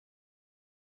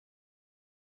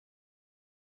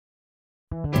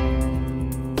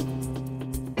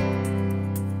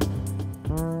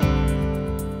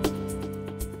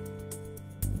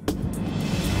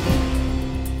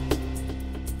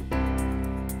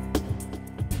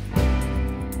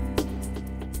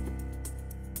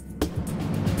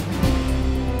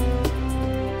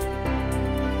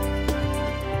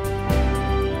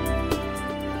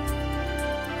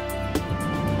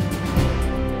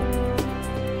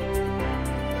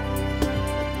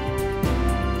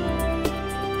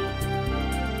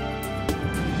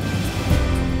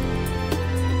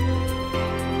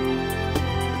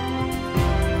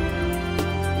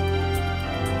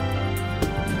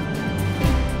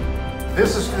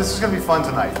This is going to be fun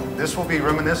tonight. This will be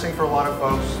reminiscing for a lot of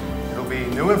folks. It'll be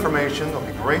new information. There'll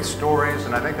be great stories,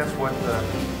 and I think that's what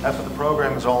the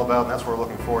program is all about. And that's what we're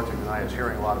looking forward to tonight, is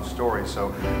hearing a lot of stories.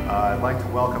 So I'd like to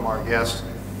welcome our guests,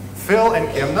 Phil and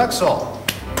Kim Nuxhall.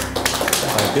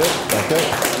 Thank you. Thank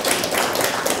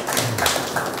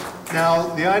you. Now,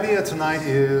 the idea tonight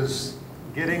is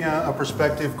getting a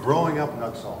perspective growing up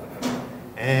Nuxhall,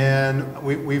 and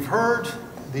we've heard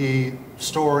the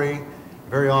story.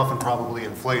 Very often probably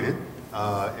inflated.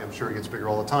 I'm sure it gets bigger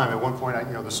all the time. At one point,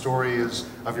 the story is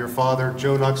of your father,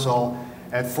 Joe Nuxhall.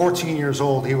 At 14 years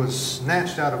old, he was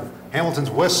snatched out of Hamilton's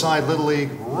West Side Little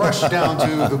League, rushed down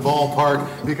to the ballpark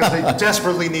because they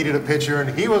desperately needed a pitcher,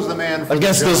 and he was the man for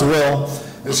against his will.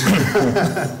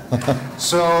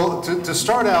 So to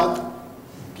start out,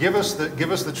 give us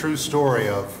the true story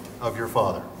of your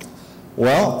father.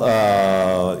 Well,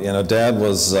 Dad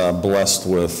was blessed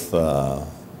with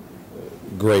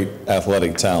great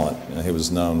athletic talent. He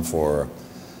was known for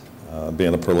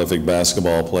being a prolific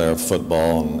basketball player,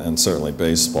 football, and certainly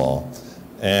baseball.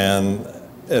 And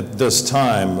at this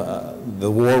time, the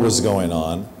war was going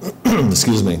on,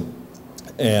 excuse me,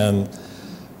 and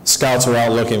scouts were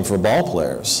out looking for ball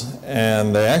players.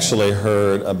 And they actually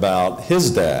heard about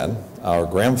his dad, our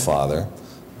grandfather,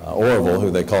 Orville, who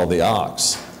they called the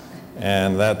Ox.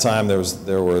 And that time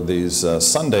there were these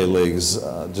Sunday leagues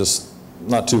just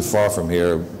not too far from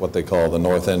here, what they call the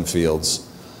North End Fields,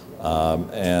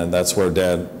 and that's where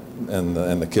Dad and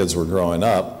the kids were growing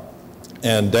up.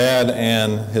 And Dad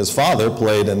and his father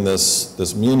played in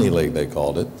this Muni League, they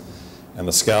called it, and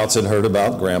the scouts had heard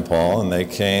about Grandpa, and they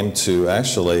came to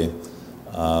actually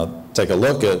take a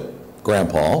look at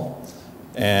Grandpa,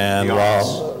 and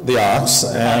the Ox,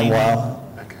 and while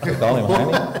they call him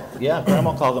Heine. Yeah,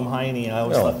 Grandma called him Heine, and I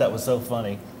always thought that was so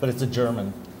funny, but it's a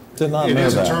German. Did not know that. It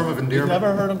is a term of endearment. You've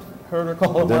never heard her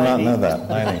call him Did Heine? not know that,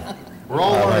 Heine. We're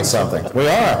all learning something. We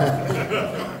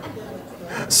are.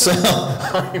 So,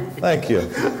 thank you,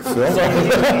 Phil.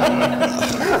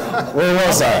 Where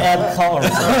was I? Add color.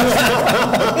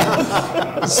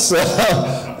 So,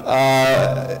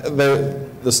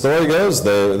 the story goes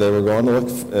they were going to look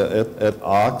at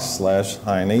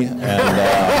Ox/Heine,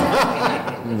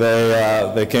 and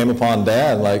they came upon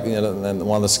Dad, and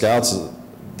one of the scouts.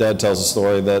 Dad tells a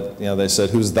story that they said,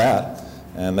 "Who's that?"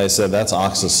 And they said, "That's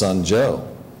Ox's son Joe."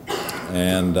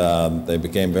 And they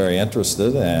became very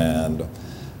interested and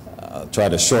tried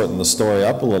to shorten the story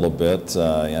up a little bit.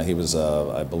 He was,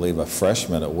 I believe, a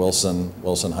freshman at Wilson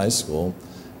High School,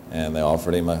 and they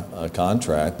offered him a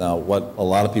contract. Now, what a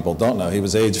lot of people don't know, he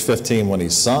was age 15 when he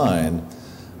signed,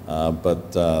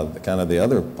 but kind of the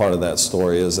other part of that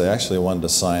story is they actually wanted to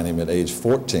sign him at age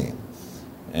 14.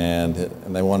 And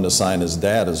they wanted to sign his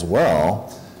dad as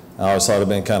well. I always thought it would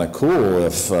have been kind of cool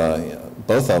if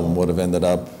both of them would have ended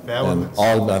up in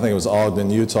Ogden. I think it was Ogden,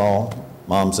 Utah.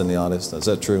 Mom's in the audience. Is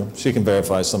that true? She can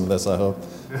verify some of this, I hope.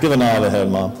 Give a nod ahead,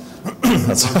 Mom.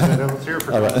 That's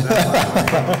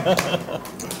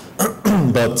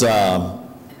But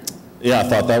yeah, I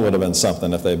thought that would have been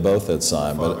something if they both had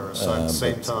signed. Father son at the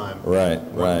same time. Right.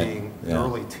 Being an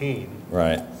early teen.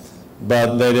 Right.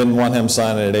 But they didn't want him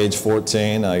signing at age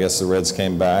 14. I guess the Reds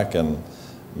came back and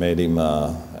made him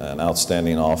an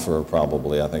outstanding offer,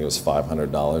 probably, I think it was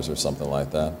 $500 or something like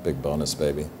that. Big bonus,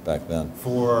 baby, back then.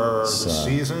 For the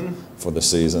season? For the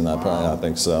season, I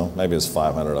think so. Maybe it was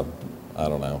 500, I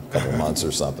don't know, a couple months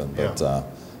or something. But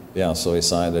yeah, so he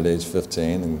signed at age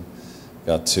 15 and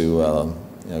got to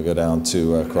go down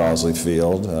to Crosley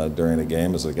Field during a game.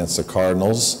 It was against the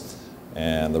Cardinals,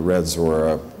 and the Reds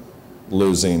were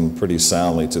losing pretty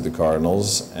soundly to the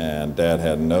Cardinals, and Dad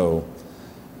had no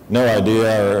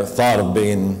idea or thought of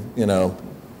being,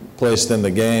 placed in the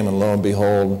game, and lo and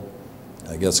behold,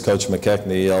 I guess Coach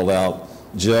McKechnie yelled out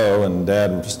Joe, and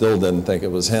Dad still didn't think it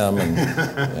was him, and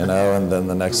and then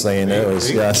the next thing you know,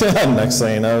 he's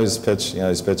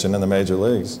pitching in the major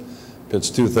leagues.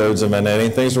 Pitched 2/3 of an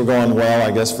inning. Things were going well,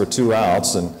 I guess, for 2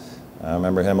 outs, and I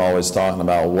remember him always talking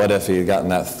about what if he had gotten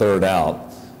that 3rd out.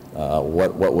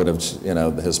 What would have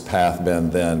his path been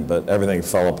then? But everything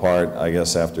fell apart, I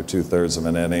guess, after 2/3 of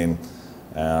an inning.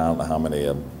 I don't know how many,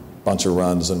 a bunch of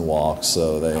runs and walks.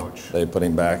 So they put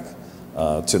him back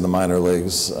to the minor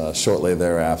leagues shortly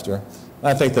thereafter. And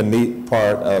I think the neat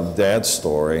part of Dad's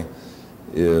story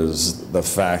is the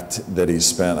fact that he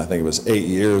spent, I think it was 8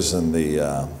 years in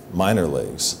the minor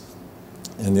leagues,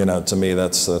 and to me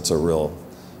that's a real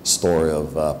story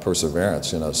of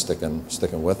perseverance,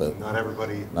 sticking with it. Not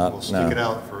everybody will stick it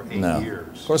out for 8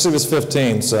 years. Of course, he was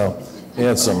 15, so he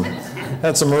had some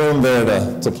room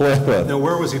there to play with. Now,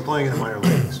 where was he playing in the minor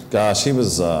leagues? Gosh, he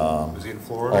was Was he in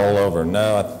Florida? all over.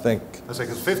 No, I think. I was like,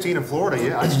 it's 15 in Florida.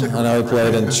 Yeah, I'd stick I know he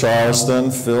played in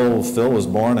Charleston. Phil was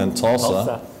born in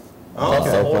Tulsa,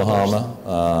 Tulsa, Oklahoma.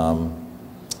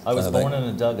 I was born in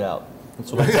a dugout.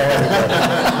 That's what I tell everybody.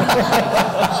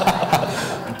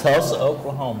 Tulsa,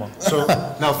 Oklahoma. So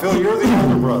now, Phil, you're the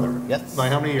older brother. Yes. By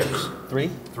how many years? 3.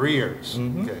 3 years.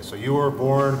 Okay, so you were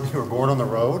born on the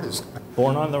road.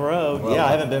 Born on the road. Well, yeah,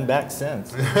 I haven't been back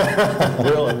since.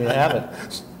 Really, we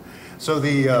haven't.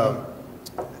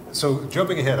 So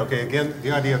jumping ahead, okay, again,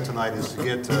 the idea of tonight is to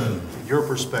get your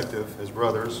perspective as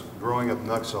brothers growing up in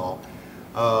Nuxhall.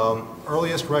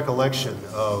 Earliest recollection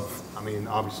of, I mean,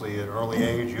 obviously at an early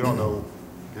age, you don't know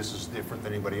this is different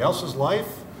than anybody else's life.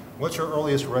 What's your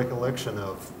earliest recollection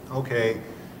of, okay,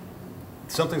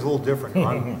 something's a little different?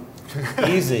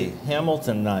 Easy,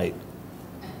 Hamilton night.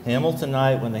 Hamilton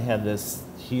night when they had this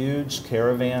huge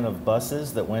caravan of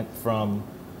buses that went from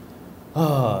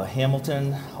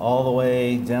Hamilton all the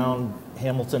way down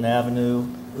Hamilton Avenue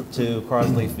to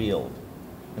Crosley Field.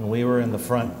 And we were in the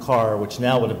front car, which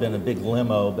now would have been a big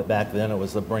limo, but back then it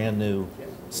was a brand new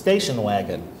station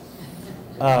wagon.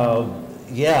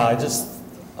 Yeah,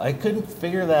 I couldn't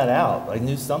figure that out. I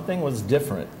knew something was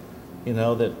different, you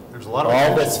know, that There's a lot of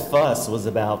all this fuss was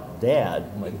about Dad.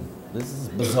 I'm like, this is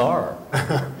bizarre.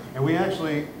 And we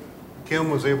actually,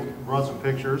 Kim was able to brought some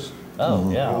pictures.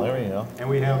 Oh, yeah, there we go. And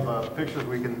we have pictures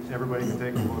everybody can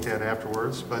take a look at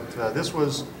afterwards. But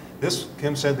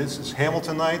Kim said this is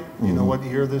Hamilton night. You know what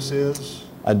year this is?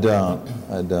 I don't.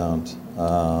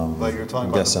 But you're talking I'm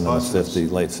about guessing the in buses. the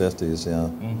late 50s, yeah.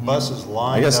 Buses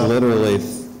lined I guess up. literally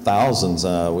thousands.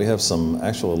 We have some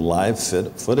actual live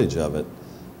footage of it,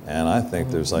 and I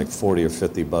think there's like 40 or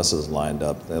 50 buses lined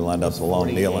up. They lined up along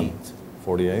 48. Nealon.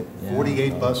 48? Yeah.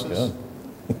 48 buses. Good.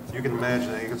 You can imagine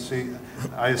it. You can see.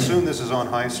 I assume this is on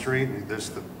High Street.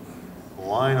 There's the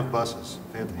line of buses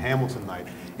at Hamilton night.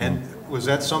 And was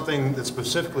that something that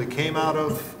specifically came out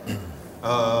of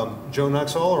Joe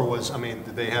Nuxhall, or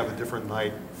did they have a different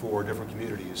night for different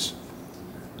communities?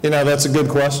 You know, that's a good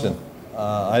question.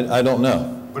 I don't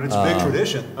know. But it's a big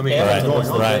tradition. I mean, Hamilton going was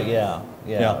on. the big- yeah.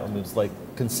 Yeah. It was like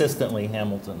consistently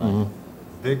Hamilton night.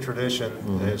 Big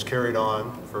tradition that has carried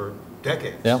on for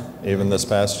decades. Yeah, even this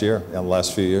past year, the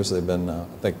last few years, they've been, I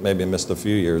think maybe missed a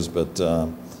few years, but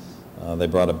they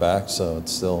brought it back, so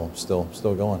it's still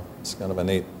going. It's kind of a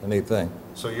neat thing.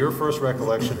 So your first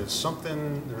recollection is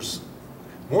there's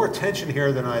more attention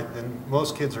here than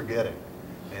most kids are getting.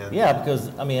 And Yeah, because,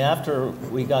 I mean, after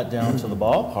we got down to the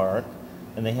ballpark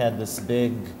and they had this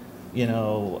big,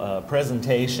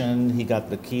 presentation, he got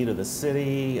the key to the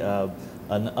city,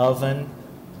 an oven,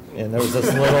 and there was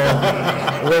this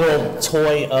little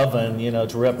toy oven,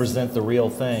 to represent the real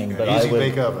thing. But Easy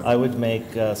bake oven. I would make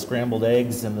scrambled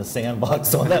eggs in the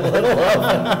sandbox on that little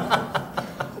oven.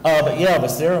 But yeah, the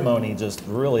ceremony just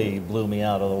really blew me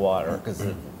out of the water because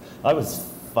I was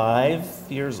 5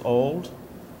 years old,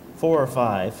 4 or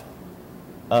 5.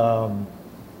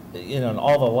 And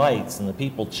all the lights and the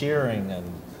people cheering, and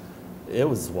it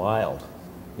was wild.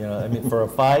 For a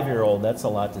 5-year-old, that's a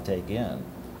lot to take in.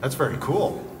 That's very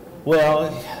cool.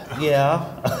 Well, yeah.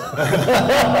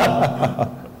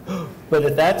 But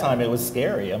at that time, it was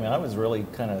scary. I mean, I was really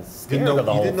kind of scared of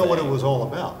the whole You didn't know what it thing. was all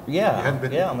about. Yeah, You hadn't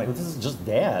been, yeah. I'm like, this is just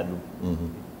Dad.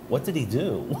 What did he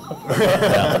do?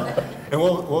 And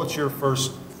what's your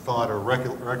first thought or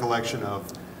recollection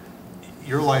of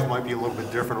your life might be a little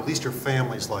bit different, or at least your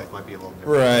family's life might be a little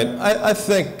different? Right. I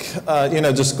think,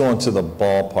 just going to the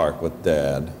ballpark with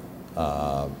Dad,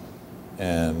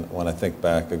 and when I think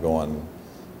back to going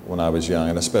when I was young,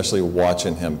 and especially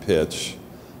watching him pitch,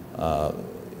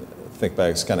 think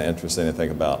back, it's kind of interesting to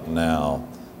think about now.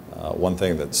 One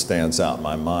thing that stands out in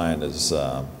my mind is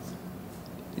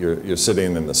you're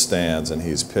sitting in the stands and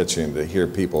he's pitching, to hear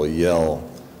people yell,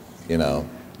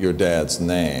 your dad's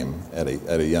name at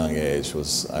a young age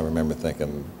was, I remember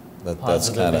thinking that's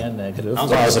Positive kind of and negative. I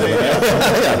was gonna say,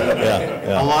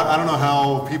 yeah. a lot. I don't know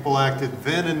how people acted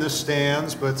then in the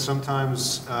stands, but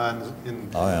sometimes in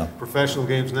professional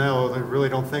games now, they really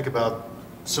don't think about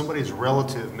somebody's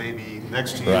relative maybe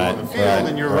next to you on the field,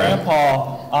 and you're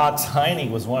Grandpa Ox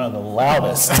Heine was one of the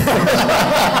loudest. I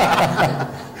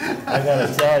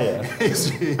gotta tell you.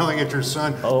 He's yelling at your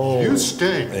son, Oh. "You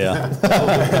stink." Yeah.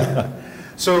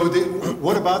 So,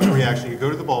 what about the reaction? You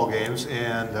go to the ball games,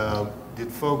 and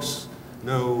did folks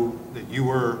know that you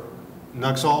were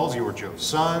Nuxhalls, you were Joe's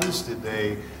sons? Did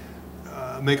they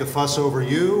make a fuss over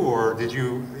you, or did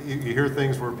you hear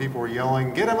things where people were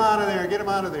yelling, "Get him out of there! Get him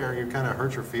out of there!" You kind of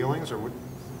hurt your feelings, or what?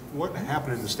 what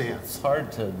happened in the stands? It's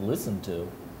hard to listen to.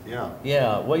 Yeah.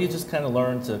 Yeah, well, you just kind of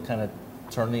learn to kind of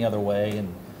turn the other way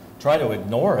and try to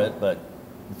ignore it, but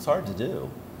it's hard to do.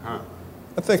 Huh.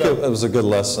 I think So- it was a good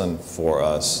lesson for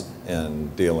us in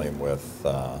dealing with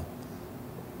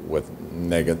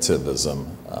negativism.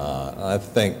 I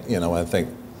think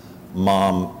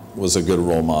Mom was a good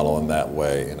role model in that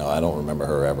way. You know, I don't remember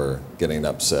her ever getting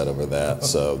upset over that.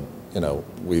 So, you know,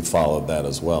 we followed that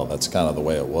as well. That's kind of the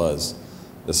way it was.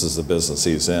 This is the business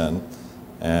he's in,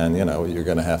 and you know, you're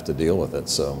going to have to deal with it.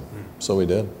 So we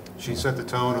did. She set the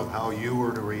tone of how you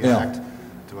were to react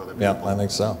to other people. Yeah, I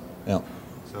think so. Yeah.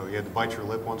 So you had to bite your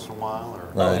lip once in a while, or?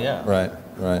 Oh, Right. yeah. Right.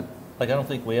 Like, I don't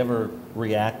think we ever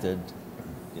reacted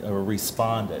or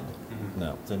responded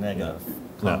No. to negative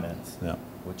No. comments, Yeah.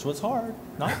 which was hard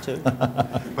not to.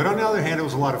 But on the other hand, it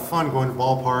was a lot of fun going to the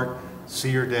ballpark, see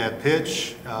your dad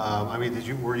pitch. I mean,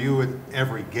 were you at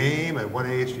every game? At what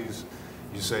age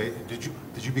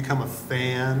did you become a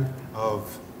fan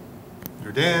of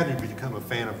your dad? Did you become a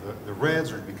fan of the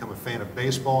Reds, or did you become a fan of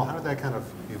baseball? How did that kind of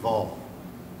evolve?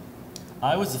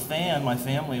 I was a fan. My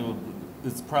family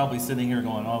is probably sitting here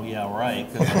going, "Oh yeah, right."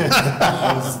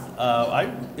 'Cause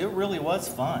it really was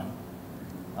fun.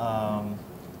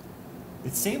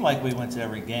 It seemed like we went to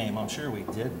every game. I'm sure we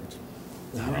didn't.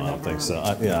 Do you I don't remember? think so.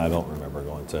 I don't remember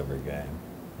going to every game.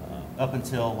 Up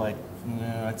until like,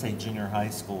 I'd say junior high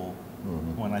school,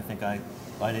 when I think I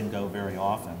didn't go very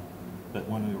often. But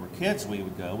when we were kids, we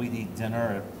would go. We'd eat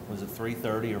dinner at, was it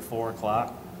 3:30 or 4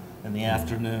 o'clock in the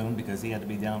afternoon, because he had to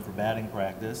be down for batting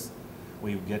practice.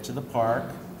 We would get to the park,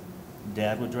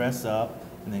 Dad would dress up,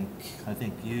 and then I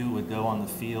think you would go on the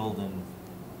field and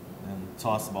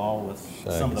toss the ball with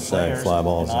some of the Shag players. fly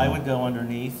balls And I on. would go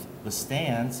underneath the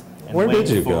stands and Where wait did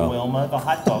you for go? Wilma, the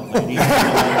hot dog lady, the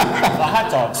hot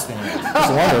dog stand. I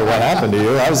was wondering what happened to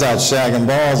you. I was out shagging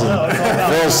balls No, it's all and about-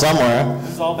 Phil somewhere. It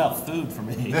was all about food for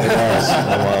me. It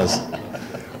was.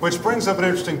 Which brings up an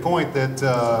interesting point that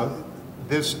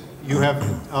you have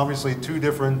obviously two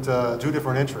different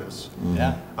interests.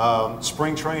 Yeah.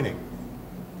 Spring training.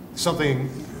 Something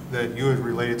that you had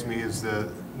related to me is that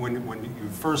when you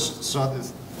first saw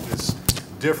this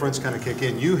difference kind of kick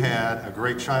in, you had a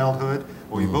great childhood.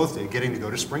 Well, you both did, getting to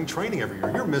go to spring training every year.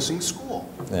 You're missing school.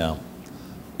 Yeah.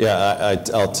 Yeah, I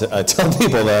tell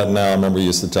people that now. I remember I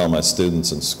used to tell my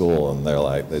students in school, and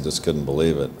they just couldn't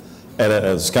believe it. And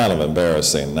it's kind of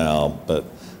embarrassing now, but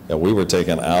we were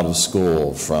taken out of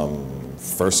school from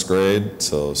first grade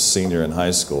to senior in high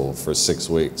school for 6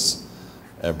 weeks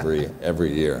every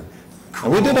year.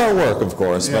 And we did our work, of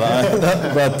course, for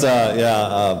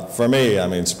me, I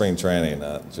mean, spring training,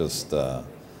 the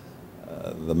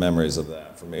memories of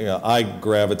that for me. I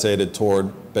gravitated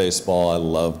toward baseball. I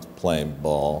loved playing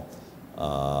ball.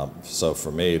 So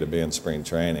for me to be in spring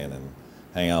training and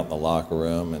hang out in the locker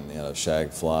room and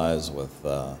shag flies with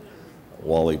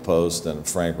Wally Post and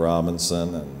Frank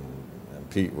Robinson and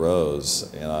Pete Rose,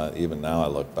 even now I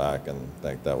look back and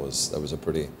think that was a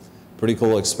pretty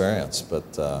cool experience.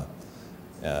 But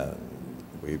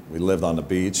we lived on the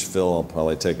beach. Phil will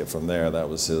probably take it from there. That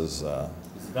was his.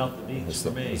 It's about the beach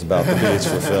for me. It was about the beach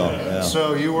for Phil. Yeah.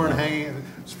 So you weren't hanging.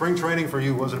 Spring training for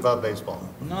you wasn't about baseball.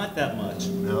 Not that much.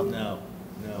 No? No.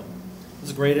 It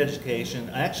was a great education.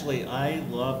 Actually, I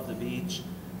loved the beach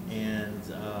and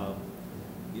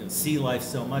sea life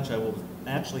so much. I was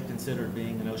actually considered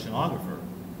being an oceanographer.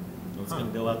 I was going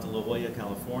to go out to La Jolla,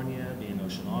 California, be an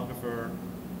oceanographer,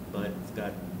 but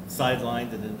got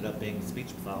sidelined and ended up being a speech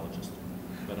pathologist.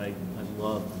 But I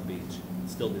loved the beach.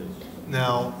 Still do.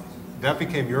 Now, that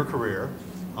became your career.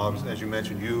 As you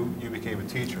mentioned, you became a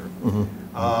teacher.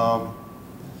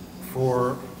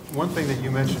 For one thing that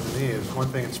you mentioned to me is one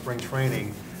thing in spring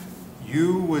training,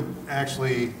 you would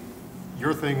actually,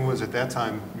 your thing was at that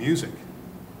time music,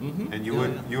 and you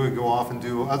would go off and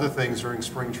do other things during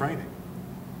spring training.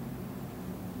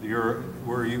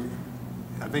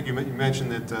 I think you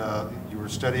mentioned that you were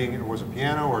studying, or was it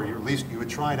piano, or at least you would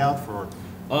try it out for.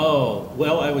 Oh,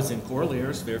 well, I was in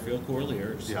Corlears, Fairfield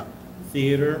Corlears. Yeah.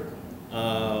 Theater.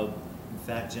 In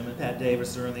fact, Jim and Pat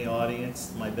Davis are in the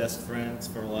audience, my best friends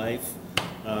for life.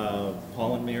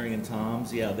 Paul and Mary and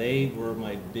Tom's, they were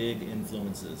my big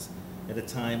influences at a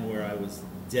time where I was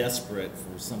desperate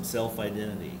for some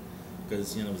self-identity,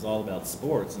 because it was all about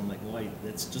sports. I'm like, well,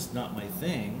 that's just not my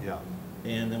thing. Yeah.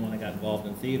 And then when I got involved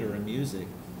in theater and music,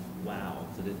 wow,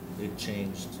 it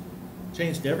changed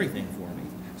everything for me.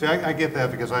 See, I get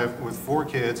that because with 4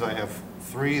 kids, I have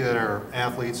 3 that are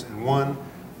athletes, and 1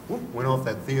 went off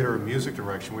that theater and music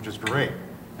direction, which is great.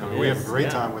 I mean, we have a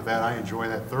great time with that. I enjoy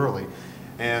that thoroughly.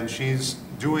 and she's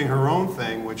doing her own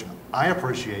thing, which I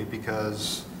appreciate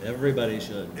because Everybody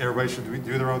should. everybody should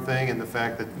do their own thing, and the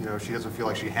fact that, you know, she doesn't feel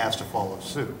like she has to follow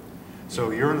suit.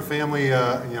 So you're in a family, you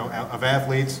know, of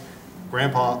athletes.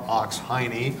 Grandpa Ox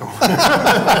Heine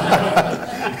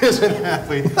is an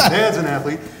athlete. Dad's an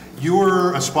athlete. You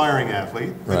were aspiring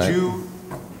athlete, but Right.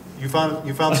 you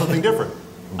found something different.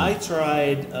 I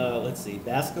tried, let's see,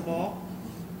 basketball,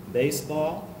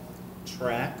 baseball,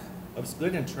 track. I was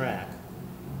good in track,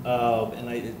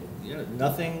 and you know,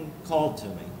 nothing called to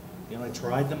me. You know, I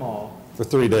tried them all. For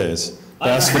 3 days.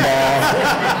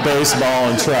 Basketball, baseball,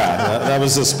 and track. That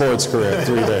was his sports career,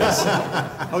 3 days.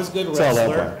 I was a good Tell that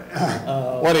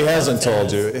wrestler. What he hasn't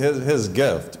told you, his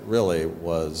gift really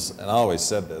was, and I always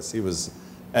said this, he was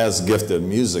as gifted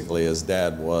musically as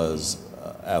Dad was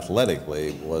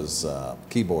athletically, was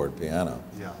keyboard, piano.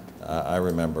 Yeah. I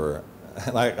remember,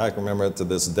 and I can remember it to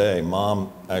this day,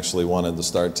 Mom actually wanted to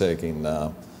start taking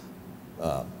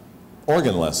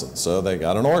organ lessons, so they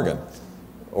got an organ.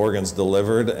 Organ's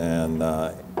delivered, and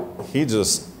he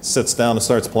just sits down and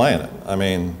starts playing it. I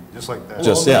mean, Just like that.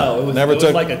 Just- Well, yeah, no, never it was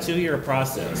took- like a 2-year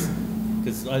process.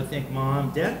 Because I think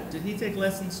Dad, did he take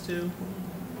lessons too?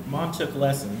 Mom took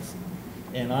lessons,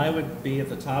 and I would be at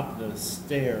the top of the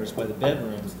stairs by the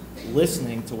bedrooms,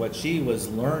 listening to what she was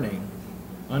learning,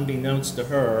 unbeknownst to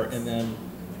her, and then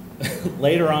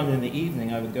later on in the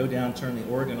evening, I would go down, turn the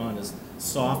organ on as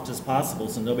soft as possible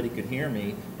so nobody could hear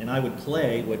me, and I would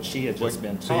play what she had just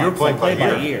been taught. So you were playing I played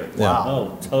by by ear? ear. Yeah.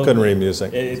 Oh, totally. Couldn't read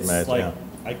music. It's It's amazing, like,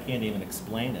 yeah. I can't even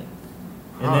explain it.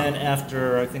 Huh. And then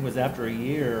after, I think it was after a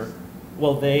year,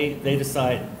 well, they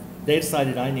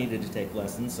decided I needed to take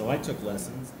lessons, so I took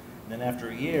lessons. And then after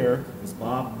a year, it was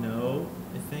Bob No,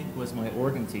 I think, was my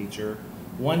organ teacher.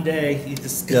 One day he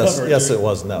discovered. yes, it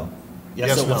was no.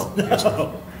 Yes, it was. no. Yes,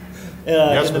 no. In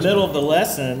the was middle no. of the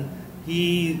lesson,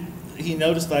 he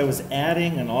noticed I was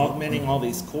adding and augmenting all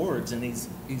these chords, and he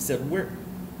said,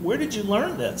 "Where did you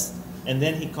learn this?" And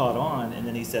then he caught on, and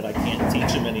then he said, "I can't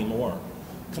teach him anymore.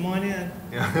 Come on in."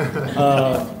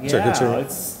 Trick or treat.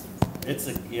 It's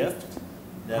a gift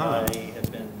that Huh. I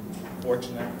have been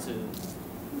fortunate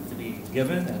to be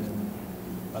given, and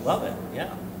I love it. Yeah.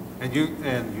 And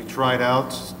you tried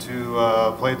out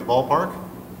to play at the ballpark?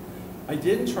 I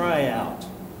didn't try out.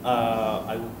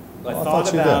 I I thought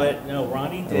thought you about did. it. No,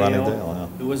 Ronnie Dale, Ronnie Dale,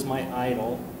 yeah. who was my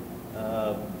idol.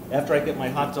 After I get my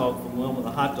hot dog from Wilma,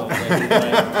 the hot dog lady,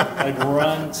 I'd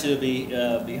run to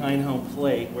the behind home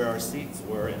plate where our seats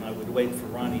were, and I would wait for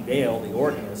Ronnie Dale, the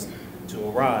organist, to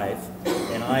arrive.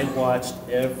 And I watched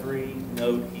every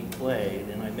note he played,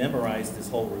 and I memorized his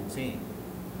whole routine.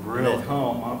 And Really? at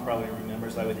home, Mom probably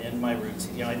remembers I would end my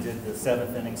routine. You know, I did the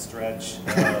 7th inning stretch,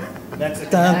 Mexican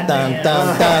Dun, hat dun, hand,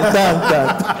 dun, dun,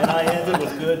 dun, and I ended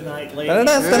with "Good Night, Lady." dun.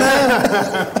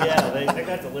 Yeah, they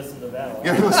got to listen to that a lot.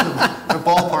 You're gonna listen to the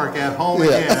ballpark at home Yeah.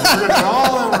 again. We're gonna do it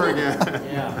all over again.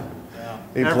 Yeah, yeah.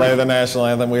 He'd play the national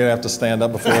anthem. We'd have to stand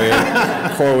up before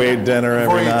we ate dinner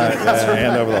Before every you ate night. dinner, that's Yeah,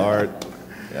 hand over the heart.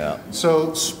 Yeah.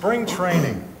 So spring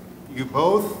training, you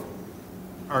both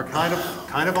are kind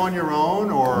of on your own,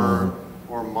 or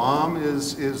Mom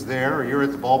is there, or you're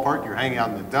at the ballpark. You're hanging out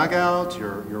in the dugout.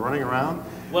 You're running around.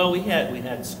 Well, we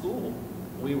had school.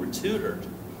 We were tutored.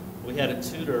 We had a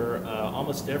tutor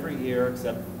almost every year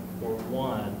except for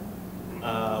one,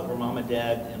 where Mom and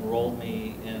Dad enrolled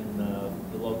me in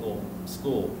the local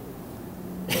school.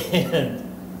 And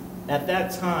at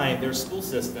that time, their school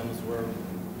systems were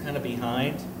kind of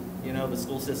behind, you know, the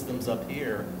school systems up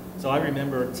here. So I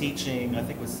remember teaching, I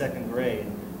think it was 2nd grade,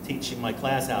 teaching my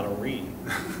class how to read.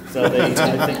 So they,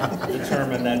 I think,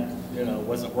 determined that, you know,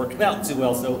 wasn't working out too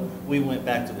well, so we went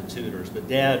back to the tutors. But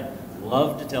Dad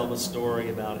loved to tell the story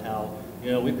about how,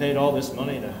 you know, we paid all this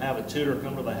money to have a tutor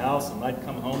come to the house, and I'd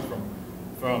come home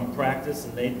from practice,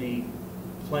 and they'd be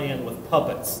playing with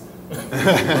puppets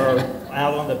or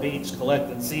out on the beach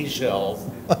collecting seashells.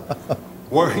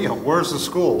 Where's the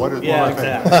school? What is Yeah, what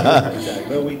exactly.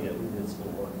 Exactly. But we did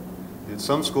schoolwork. Did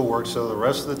some schoolwork, so the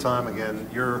rest of the time, again,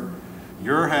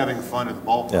 you're having fun at the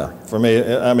ballpark. Yeah, for me,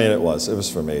 I mean, it was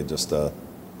for me just a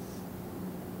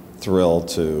thrill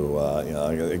to, you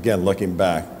know, again, looking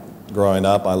back, growing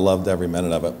up, I loved every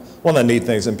minute of it. One of the neat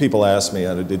things, and people ask me,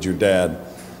 did your dad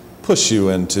push you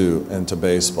into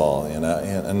baseball? You know,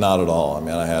 and not at all. I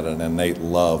mean, I had an innate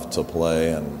love to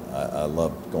play, and I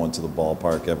loved going to the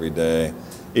ballpark every day.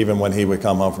 Even when he would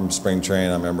come home from spring training,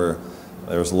 I remember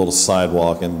there was a little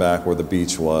sidewalk in back where the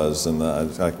beach was, and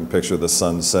I can picture the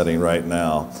sun setting right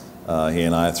now. He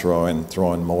and I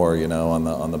throwing more, you know,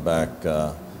 on the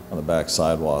back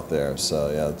sidewalk there.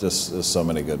 So yeah, just there's so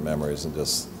many good memories, and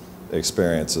just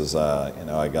experiences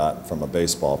I got from a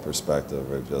baseball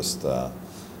perspective are just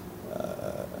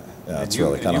it's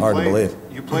really kind of hard to believe.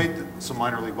 You played some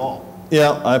minor league ball.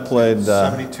 Yeah, I played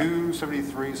 72,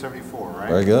 73, 74, right?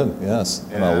 Very good, yes.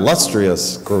 An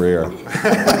illustrious career.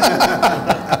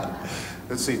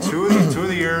 Let's see, two of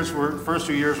the years were first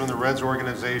 2 years were in the Reds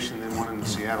organization, then one in the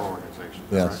Seattle organization.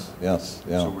 Yes, right? yes,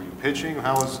 yeah. So were you pitching?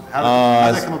 How did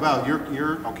that come about? You're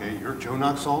Joe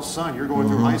Nuxhall's son. You're going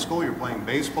through high school. You're playing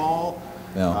baseball.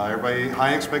 Yeah. Everybody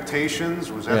high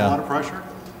expectations. Was that a lot of pressure?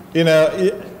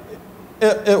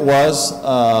 It was.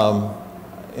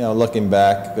 Looking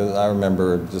back, 'cause I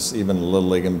remember just even Little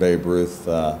League and Babe Ruth.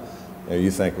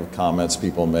 You think of comments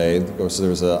people made. Of course,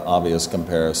 there's an obvious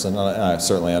comparison, and I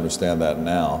certainly understand that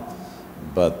now.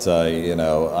 But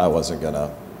I wasn't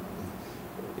gonna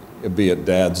be at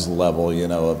Dad's level,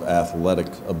 of athletic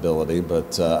ability.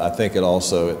 But I think it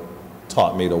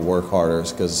taught me to work harder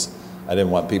because I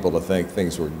didn't want people to think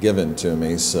things were given to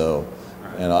me. So,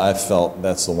 I felt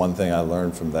that's the one thing I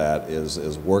learned from that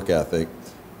is work ethic.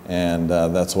 And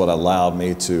that's what allowed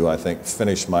me to, I think,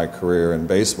 finish my career in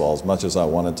baseball. As much as I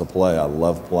wanted to play, I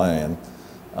loved playing.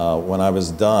 When I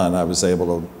was done, I was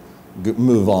able to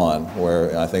move on,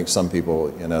 where I think some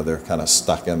people, they're kind of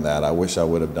stuck in that. I wish I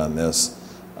would have done this.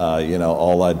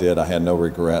 All I did, I had no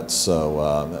regrets, so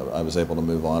I was able to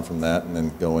move on from that and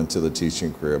then go into the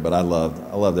teaching career. But I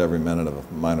loved every minute of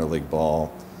minor league ball.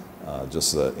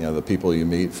 Just the people you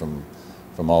meet from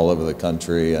all over the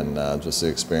country, and just the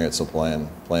experience of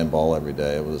playing ball every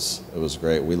day. It was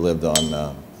great. We lived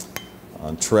on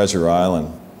Treasure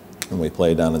Island, and we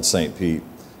played down in St. Pete.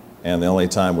 And the only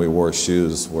time we wore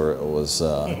shoes was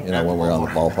when we were on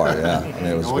the ballpark. Yeah, I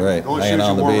mean, it was great. Hanging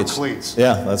on the beach. Cleats.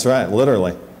 Yeah, that's right.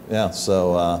 Literally. Yeah.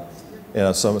 So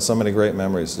so many great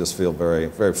memories. Just feel very,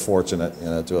 very fortunate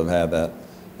to have had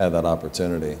that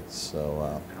opportunity.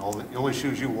 So. And the only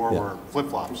shoes you wore were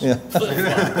flip-flops. Yeah.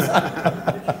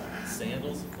 Flip-flops.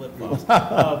 Sandals and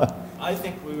flip-flops. I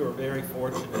think we were very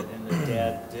fortunate in that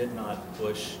Dad did not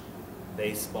push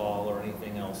baseball or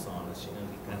anything else on us. He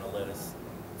kind of let us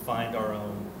find our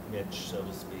own niche, so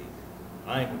to speak.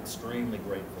 I'm extremely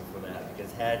grateful for that,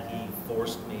 because had he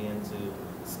forced me into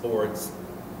sports,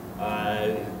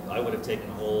 I would have taken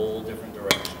a whole different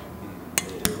direction.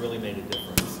 It really made a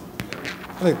difference.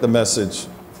 I think the message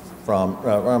from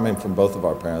both of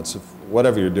our parents, if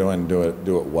whatever you're doing, do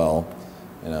it well.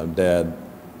 Dad,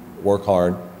 work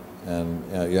hard, and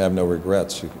you have no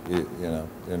regrets.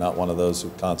 You're not one of those who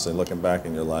constantly looking back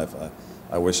in your life.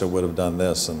 I wish I would have done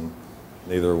this, and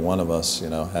neither one of us,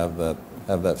 have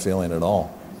that feeling at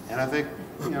all. And I think,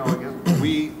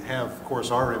 we have, of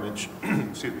course, our image,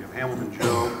 excuse me, of Hamilton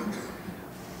Joe.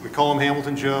 We call him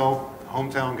Hamilton Joe,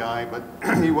 hometown guy, but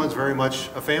he was very much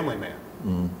a family man.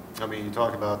 I mean, you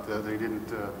talk about they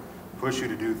didn't push you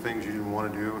to do things you didn't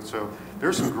want to do. So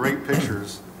there's some great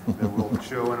pictures that we'll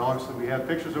show, and obviously we have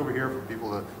pictures over here for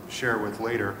people to share with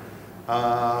later.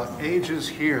 Ages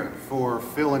here for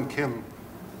Phil and Kim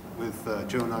with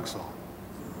Joe Nuxhall.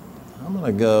 I'm going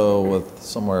to go with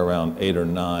somewhere around 8 or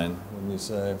 9. Wouldn't you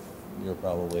say? You're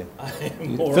probably.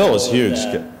 Phil was huge.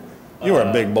 You were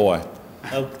a big boy.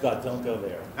 Oh God, don't go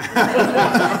there.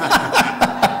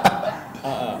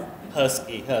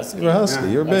 Husky. You were husky.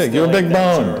 You were big. You were big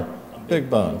boned. Big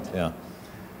boned. Yeah.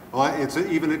 Well, it's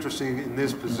even interesting in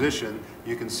this position.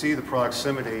 You can see the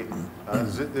proximity.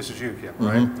 This is you, Kim,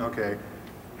 right? Okay.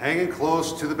 Hanging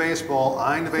close to the baseball,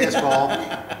 eyeing the baseball.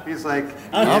 He's like,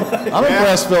 I'm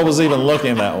impressed Phil was even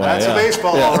looking that way. That's a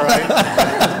baseball, all right.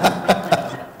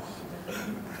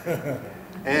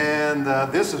 And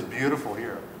this is beautiful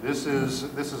here. This is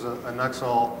a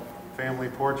Nuxhall family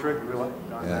portrait.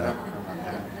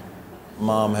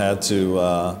 Mom had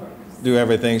to do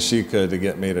everything she could to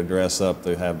get me to dress up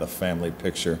to have the family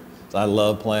picture. I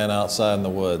love playing outside in the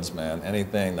woods, man.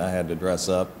 Anything I had to dress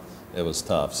up, it was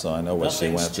tough. So I know what she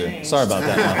went through. Sorry about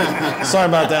that, Mom. Sorry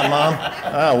about that,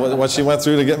 Mom. What she went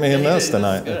through to get me in this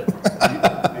tonight.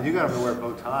 And you got him to wear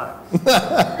bow ties.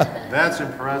 That's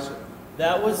impressive.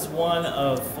 That was one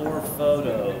of 4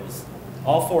 photos.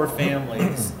 All 4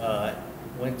 families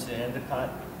went to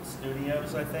Endicott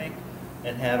Studios, I think,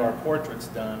 and had our portraits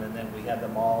done, and then we had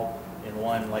them all in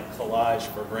one collage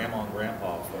for Grandma and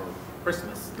Grandpa for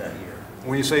Christmas that year.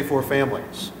 When you say 4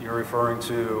 families, you're referring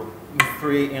to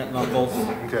 3 aunt and uncles.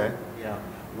 Okay. Yeah.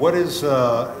 What is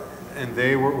and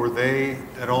they were they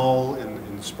at all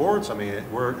in sports? I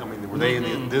mean, were they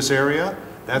in this area?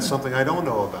 That's something I don't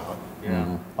know about.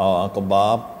 Yeah. Uncle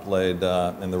Bob played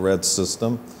in the Red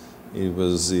system. He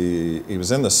was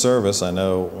in the service. I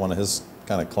know one of his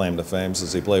kind of claim to fame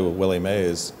is he played with Willie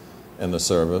Mays in the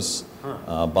service.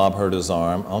 Bob hurt his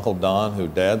arm. Uncle Don, who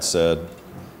Dad said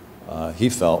he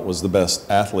felt was the best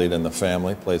athlete in the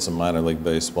family, played some minor league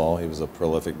baseball. He was a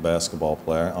prolific basketball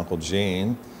player. Uncle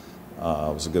Gene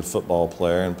was a good football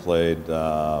player and played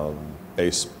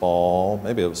baseball.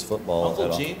 Maybe it was football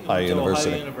Uncle at Gene, Ohio University.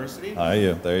 Ohio University?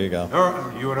 Ohio, there you go.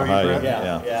 Oh, you know Ohio, you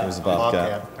Brad? Yeah. He was a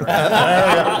Bobcat.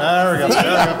 There we go.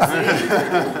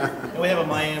 And we have a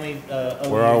Miami.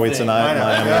 Where are we thing. tonight?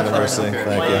 Miami That's right, University. okay.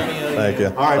 Thank Miami, you. Thank you.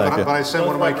 All right, Thank you. but I sent Both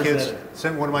one of my kids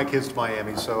represented. to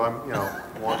Miami, so I'm,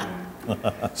 wanting.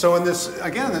 So in this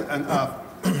again,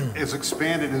 as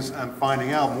expanded as I'm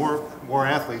finding out, more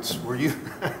athletes. Were you?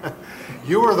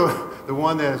 You were the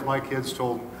one that, as my kids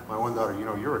told my one daughter,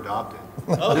 you're adopted.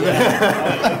 Oh,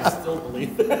 yeah. I still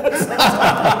believe that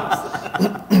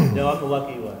sometimes. No, I'm the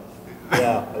lucky one.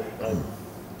 Yeah.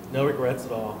 No regrets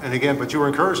at all. And again, but you were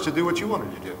encouraged to do what you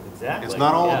wanted to do. Exactly. It's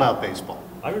not all Yeah. about baseball.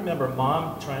 I remember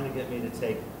Mom trying to get me to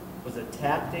take, was it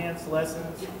tap dance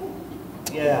lessons?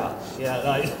 Yeah.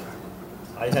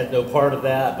 I had no part of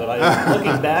that, but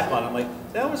looking back on it, I'm like,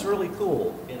 that was really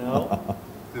cool,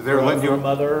 They're letting For you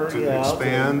mother, to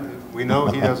expand. We know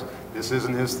he does. This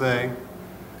isn't his thing.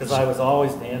 Because I was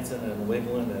always dancing and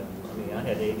wiggling, and I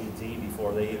had ADD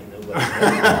before they even knew what it was.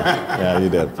 Yeah, you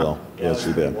did, Phil. Yes,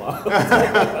 you did.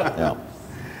 Yeah.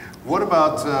 What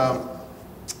about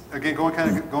again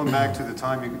going back to the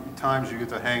times you get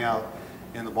to hang out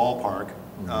in the ballpark,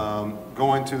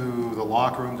 going to the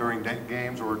locker room during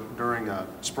games or during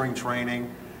spring training,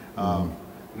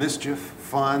 mischief,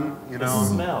 fun, The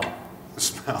smell. The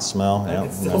smell. Smell, I yeah.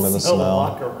 can still Remember the smell the smell?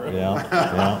 locker room.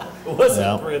 Yeah, It wasn't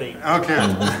Yeah. pretty.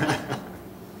 Okay.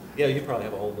 Yeah, you probably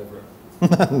have a whole different.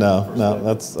 yeah.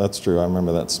 No, that's true. I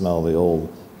remember that smell of the old,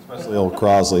 especially the old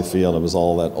Crosley Field. It was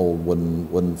all that old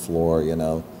wooden floor, They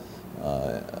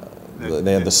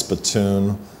had the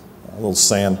spittoon, a little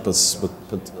sand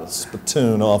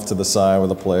spittoon off to the side with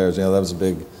the players. That was a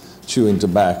big chewing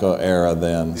tobacco era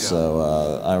then. Yeah.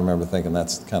 So I remember thinking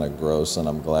that's kind of gross, and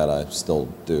I'm glad I still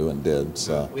do and did.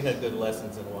 So We had good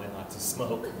lessons in why not to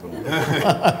smoke.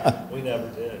 We never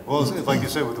did. Well, it's like you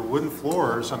said, with the wooden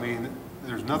floors,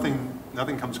 there's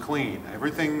nothing comes clean.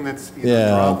 Everything that's either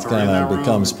dropped it or in kind that of room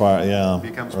becomes part. Yeah,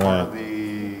 becomes right. part of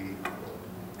the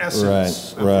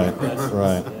essence.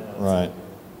 Right.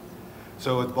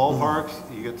 So at ballpark,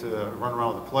 you get to run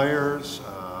around with the players.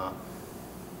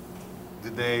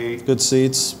 Did they Good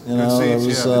seats, good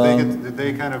seats? it was, Did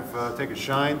they kind of take a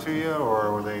shine to you,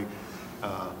 or were they?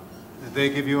 Did they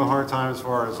give you a hard time as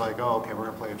far as like, oh, okay, we're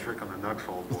gonna play a trick on the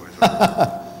Nuxhall boys?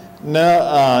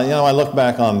 No, I look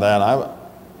back on that,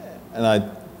 and I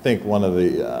think one of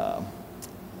the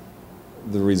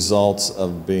results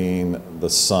of being the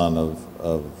son of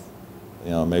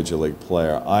a major league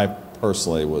player, I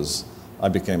personally I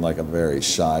became like a very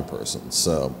shy person,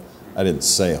 so I didn't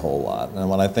say a whole lot. And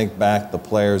when I think back, the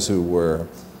players who were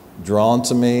drawn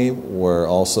to me were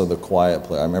also the quiet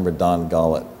player. I remember Don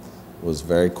Gullett was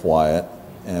very quiet,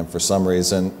 and for some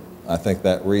reason, I think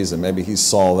that reason, maybe he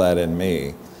saw that in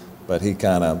me, but he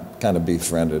kind of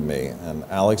befriended me. And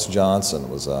Alex Johnson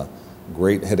was a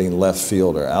great hitting left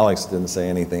fielder. Alex didn't say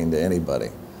anything to anybody,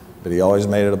 but he always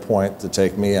made it a point to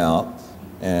take me out,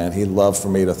 and he loved for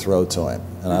me to throw to him.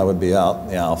 And I would be out in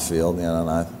the outfield, and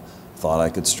I thought I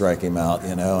could strike him out,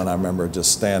 and I remember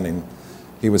just standing.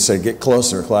 He would say, get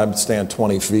closer. I'd stand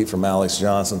 20 feet from Alex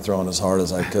Johnson, throwing as hard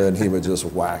as I could. He would just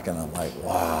whack, and I'm like,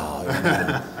 wow.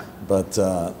 But,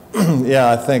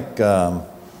 I think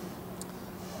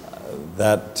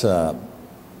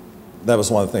that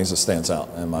was one of the things that stands out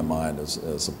in my mind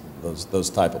is those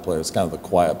type of players, kind of the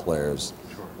quiet players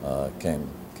came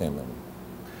in.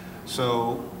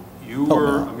 So you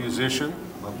were a musician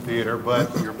of theater,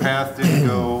 but your path didn't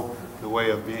go the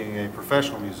way of being a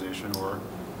professional musician, or?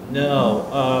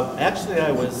 No, actually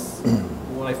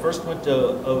when I first went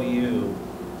to OU,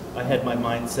 I had my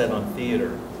mind set on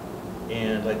theater.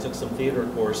 And I took some theater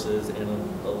courses, and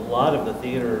a lot of the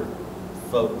theater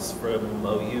folks from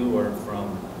OU are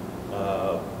from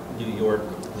New York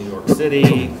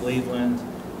City, Cleveland,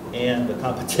 and the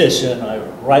competition,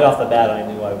 right off the bat, I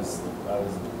knew I was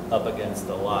up against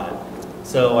a lot.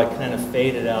 So I kind of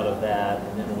faded out of that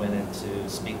and then went into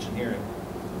speech and hearing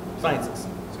sciences.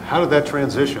 So how did that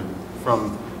transition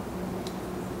from?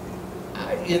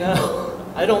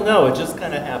 I don't know. It just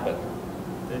kind of happened.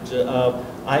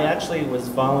 I actually was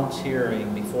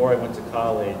volunteering before I went to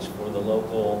college for the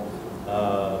local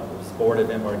board of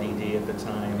MRDD at the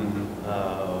time.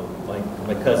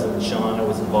 My cousin Sean, I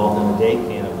was involved in a day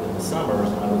camp in the summers,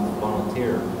 and I would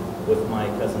volunteer with my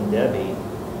cousin Debbie.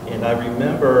 And I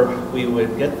remember we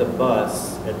would get the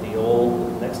bus at the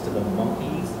old, next to the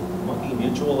Monkey Hockey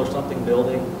Mutual or something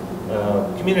building,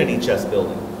 community chest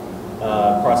building,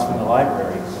 across from the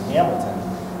library in Hamilton.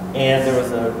 And there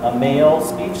was a male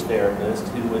speech therapist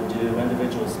who would do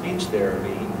individual speech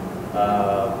therapy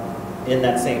in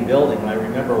that same building. And I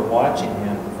remember watching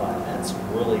him and thought, that's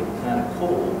really kind of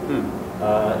cool.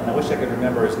 And I wish I could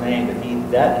remember his name,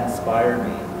 but that inspired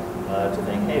me to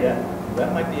think, hey,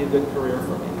 that might be a good career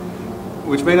for me.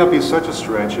 Which may not be such a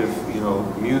stretch if,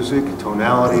 music,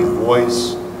 tonality,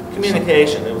 voice.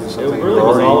 Communication. It really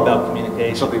was all about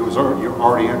communication. Something you're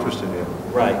already interested in.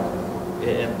 Right.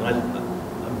 And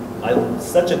I'm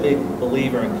such a big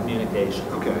believer in communication.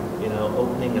 Okay.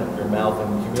 Opening up your mouth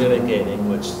and communicating,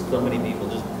 which so many people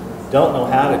just don't know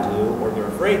how to do, or they're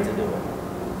afraid to do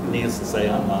it. Needless to say,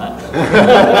 I'm not.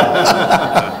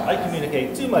 I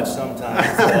communicate too much sometimes.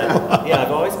 But yeah,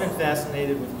 I've always been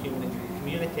fascinated with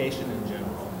communication in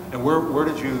general. And where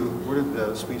did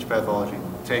the speech pathology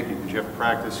take you? Did you have to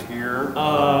practice here?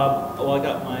 Well, I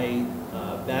got my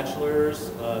bachelor's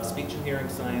of speech and hearing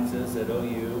sciences at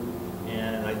OU,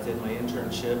 and I did my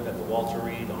internship at the Walter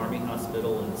Reed Army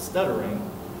Hospital in Stuttering,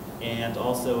 and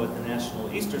also at the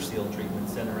National Easter Seal Treatment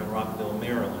Center in Rockville,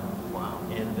 Maryland. Wow.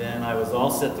 And then I was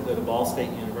all set to go to Ball State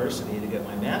University to get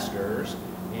my master's,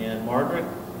 and Margaret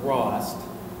Rost,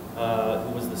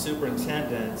 who was the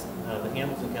superintendent of the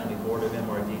Hamilton County Board of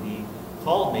MRDD,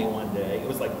 called me one day. It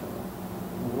was like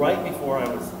right before I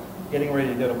was getting ready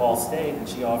to go to Ball State, and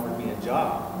she offered me a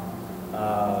job. It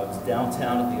was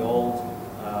downtown at the old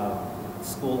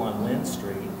school on Lynn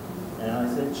Street, and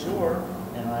I said sure,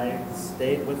 and I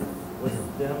stayed with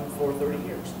them for 30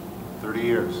 years. 30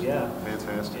 years. Yeah.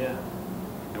 Fantastic. Yeah.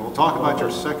 And we'll talk about your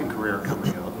second career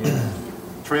coming up. Yeah.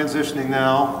 Transitioning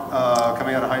now,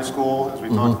 coming out of high school, as we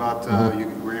talked about, you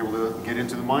were able to get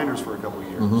into the minors for a couple of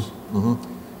years.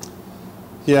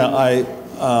 Yeah, I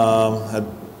had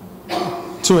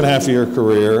 2.5-year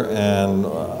career, and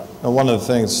one of the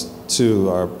things, too,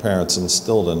 our parents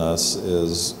instilled in us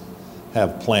is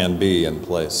have Plan B in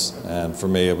place. And for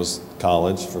me, it was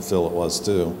college. For Phil, it was,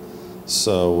 too.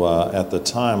 So at the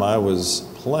time I was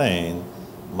playing,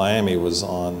 Miami was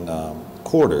on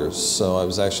quarters, so I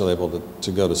was actually able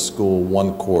to go to school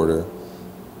 1 quarter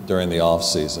during the off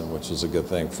season, which was a good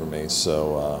thing for me.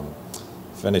 So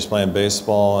finished playing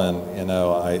baseball, and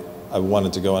I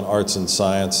wanted to go in arts and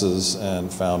sciences,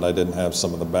 and found I didn't have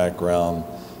some of the background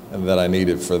that I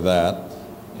needed for that.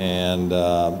 And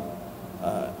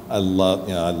I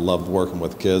loved working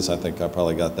with kids. I think I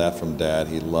probably got that from Dad.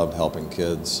 He loved helping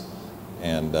kids,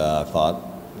 and I thought,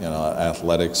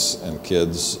 athletics and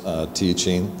kids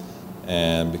teaching,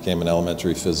 and became an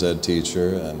elementary phys ed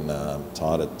teacher, and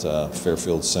taught at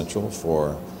Fairfield Central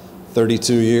for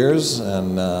 32 years,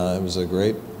 and it was a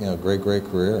great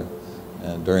career.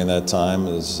 And during that time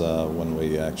is when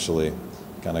we actually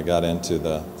kind of got into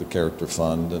the character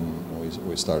fund, and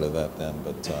we started that then.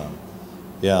 But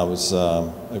yeah, it was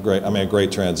a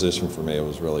great transition for me. It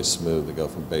was really smooth to go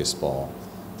from baseball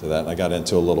to that. And I got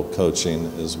into a little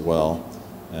coaching as well,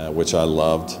 which I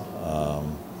loved.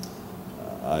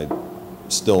 I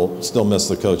still miss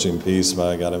the coaching piece, but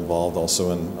I got involved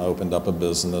also I opened up a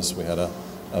business. We had a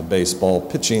baseball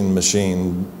pitching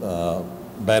machine,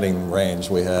 batting range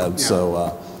we had. Yeah.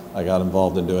 So I got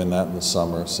involved in doing that in the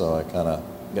summer. So I kind of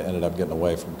ended up getting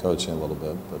away from coaching a little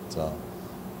bit, but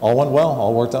all went well,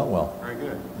 all worked out well. Very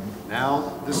good.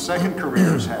 Now, the second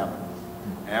career has happened.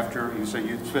 After you say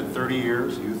you spent 32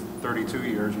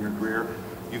 years in your career,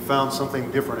 you found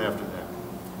something different after that.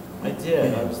 I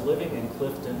did. I was living in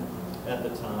Clifton at the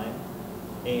time,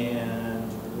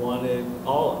 and wanted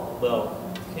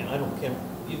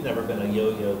you've never been a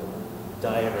yo-yo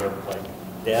dieter like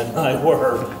Dad and I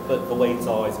were, but the weight's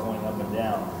always going up and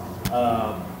down.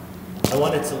 I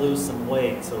wanted to lose some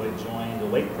weight, so I joined a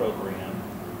weight program,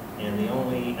 and the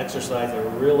only exercise I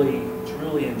really,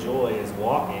 truly enjoy is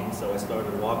walking, so I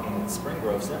started walking at Spring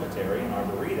Grove Cemetery in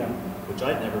Arboretum, which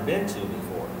I'd never been to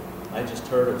before. I just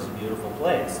heard it was a beautiful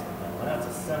place. Well, that's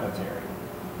a cemetery.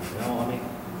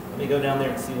 Let me go down there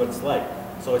and see what it's like.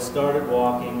 So I started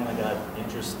walking, and I got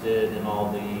interested in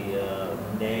all the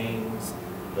names,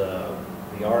 the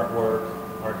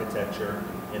artwork, architecture,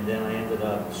 and then I ended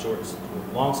up,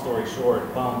 long story short,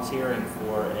 volunteering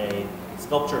for a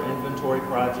sculpture inventory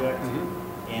project,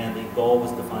 and the goal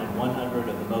was to find 100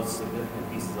 of the most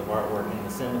significant pieces of artwork in the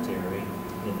cemetery.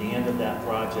 And at the end of that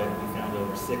project, we found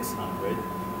over 600.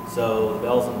 So the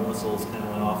bells and whistles kind of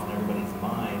went off in everybody's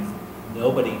minds.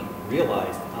 Nobody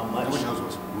realized how much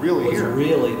was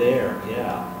really there.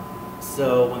 Yeah.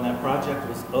 So when that project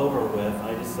was over with,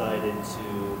 I decided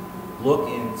to look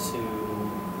into,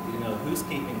 who's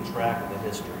keeping track of the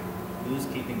history. who's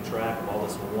keeping track of all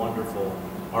this wonderful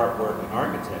artwork and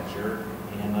architecture?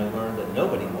 And I learned that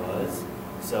nobody was.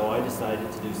 So I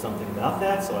decided to do something about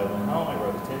that. So I went home, I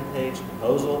wrote a 10-page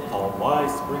proposal called Why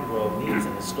Spring Grove Needs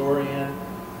an Historian,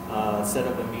 set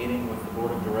up a meeting with the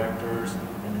board of directors,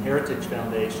 and the Heritage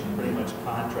Foundation pretty much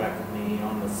contracted me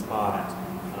on the spot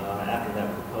after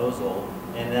that proposal.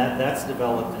 And that's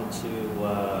developed into,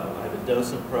 I have a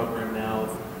docent program now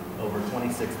with over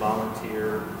 26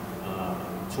 volunteer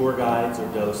tour guides or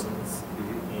docents.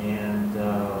 And we've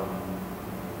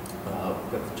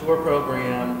got the tour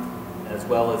program, as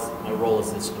well as my role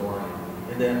as historian.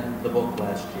 And then the book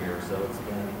last year, so it's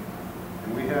been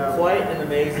quite an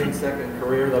amazing second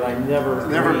career that I never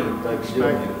dreamed I'd be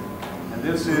doing. And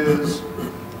this is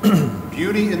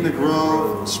Beauty in the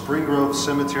Grove, Spring Grove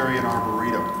Cemetery and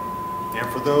Arboretum. And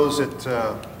for those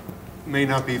that may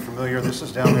not be familiar, this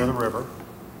is down near the river,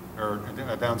 or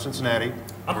down Cincinnati.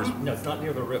 No, it's not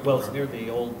near the river. Well, it's near the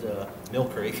old Mill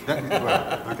Creek.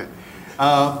 Okay.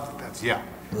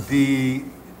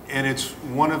 And it's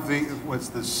one of the, what's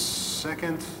the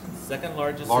second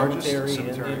largest cemetery in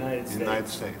the United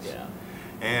States. Yeah.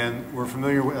 And we're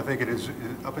familiar with, I think it is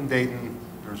up in Dayton,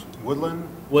 there's Woodland.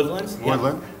 Woodlands?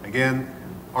 Woodland. Yeah. Again,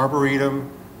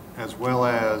 Arboretum, as well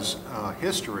as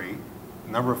history.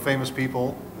 A number of famous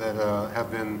people that have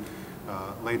been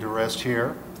laid to rest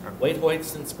here. Wade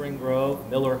Hoyt's in Spring Grove.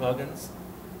 Miller Huggins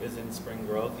is in Spring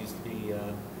Grove. Used to be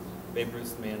Babe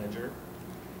Ruth's manager.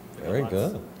 Very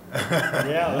good.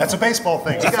 Yeah, that's a baseball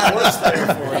thing. You got sports there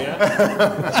for you.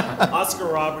 Oscar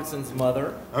Robertson's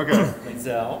mother. Okay.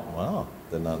 Maisel. Wow,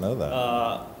 did not know that.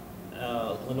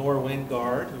 Lenore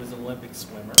Wingard, who was an Olympic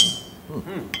swimmer.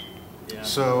 Yeah.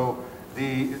 So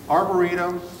the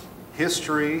Arboretum,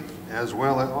 history, as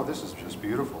well as, oh, this is just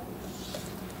beautiful.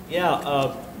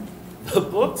 Yeah, the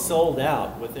book sold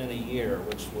out within a year,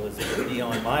 which was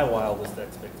beyond my wildest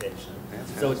expectation.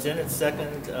 Fantastic. So it's in its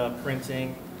second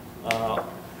printing.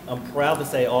 I'm proud to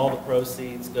say all the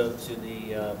proceeds go to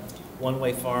the One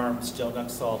Way Farms Joe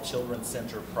Nuxhall Children's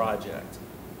Center project.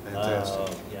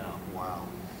 Fantastic. Yeah. Wow.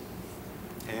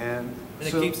 And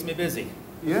it keeps me busy.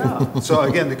 Yeah. So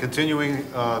again, the continuing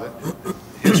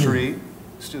history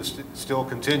still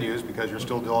continues because you're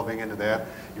still delving into that.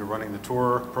 You're running the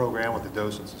tour program with the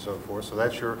docents and so forth. So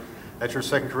that's your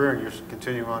second career, and you're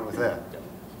continuing on with that.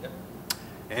 Yep.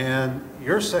 And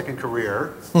your second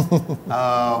career,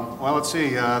 well, let's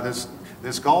see,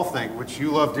 this golf thing, which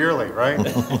you love dearly, right?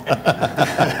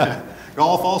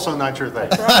 Golf also not your thing.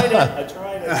 I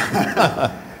tried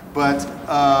it. But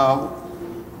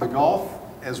the golf,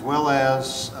 as well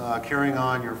as carrying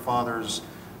on your father's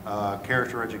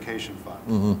character education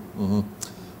fund.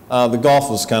 The golf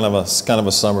was kind of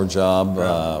a summer job.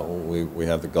 We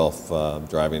have the golf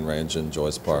driving range in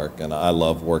Joyce Park, and I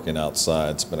love working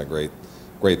outside. It's been a great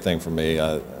thing for me.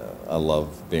 I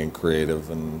love being creative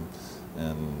and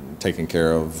taking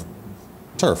care of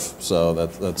turf. So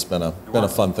that's been a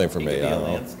fun thing for me. I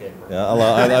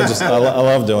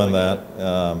love doing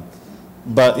that.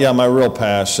 But yeah, my real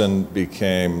passion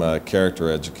became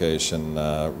character education.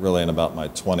 Really, in about my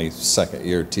 22nd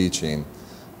year teaching,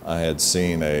 I had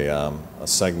seen a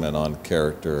segment on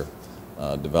character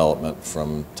development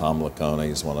from Tom Lacone.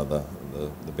 He's one of the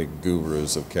big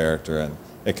gurus of character, and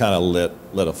it kind of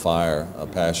lit a fire, a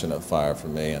passionate fire for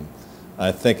me. And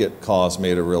I think it caused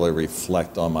me to really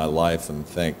reflect on my life and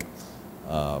think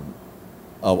of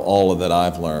all of that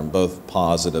I've learned, both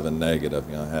positive and negative.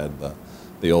 You know, I had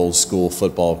the old school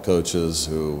football coaches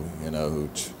who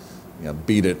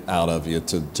beat it out of you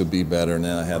to be better. And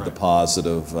then I had the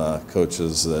positive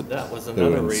coaches that. That was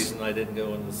another reason I didn't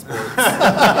go into sports.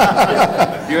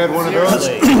 You had one of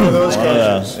those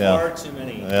coaches. Far too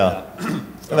many. Yeah.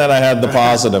 And then I had the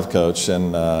positive coach,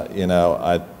 and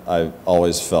I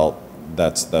always felt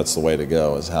that's the way to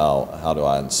go. Is how do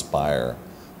I inspire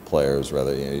players?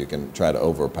 Rather, you can try to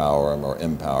overpower them or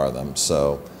empower them.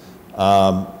 So.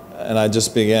 And I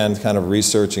just began kind of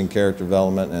researching character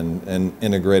development and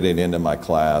integrating it into my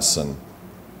class, and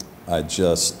I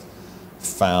just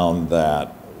found that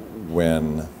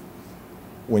when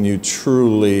you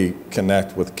truly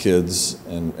connect with kids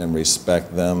and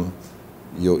respect them,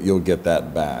 you'll get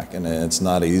that back, and it's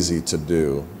not easy to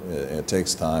do. It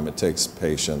takes time, it takes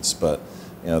patience, but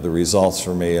the results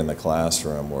for me in the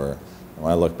classroom were,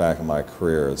 when I look back at my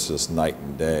career, it's just night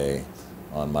and day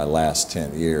on my last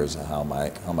 10 years of how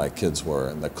my kids were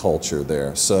and the culture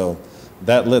there. So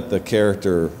that lit the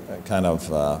character kind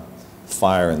of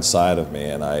fire inside of me,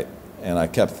 and I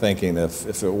kept thinking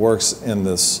if it works in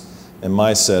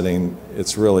my setting,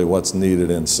 it's really what's needed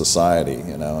in society,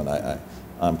 and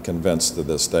I'm convinced to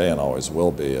this day, and always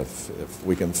will be, if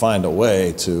we can find a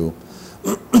way to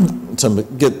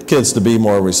get kids to be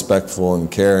more respectful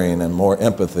and caring and more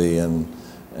empathy and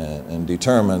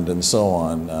determined and so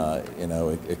on, you know,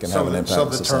 it can have an impact Some on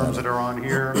of the society. terms that are on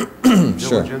here,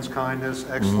 Sure. diligence, kindness,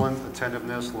 excellence,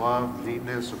 attentiveness, love,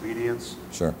 neatness, obedience,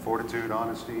 Sure. fortitude,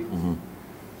 honesty.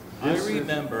 I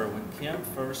remember when Kim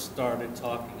first started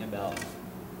talking about,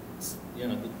 you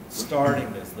know,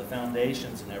 starting this, the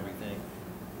foundations and everything.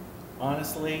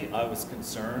 Honestly, I was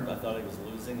concerned. I thought he was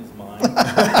losing his mind.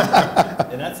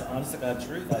 And that's the honest to God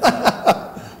truth. I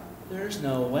thought, there's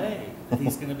no way that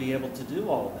he's going to be able to do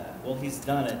all of that. Well, he's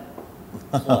done it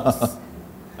plus.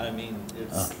 I mean,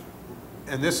 it's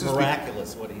And this is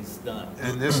miraculous what he's done.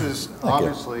 And this is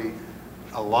obviously,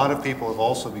 a lot of people have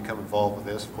also become involved with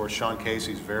this. Of course, Sean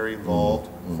Casey's very involved,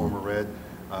 former Red,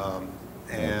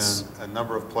 and a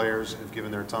number of players have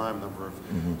given their time, a number of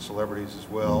celebrities as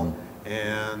well.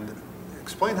 And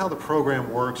explain how the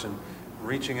program works and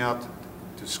reaching out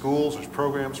to schools. There's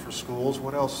programs for schools.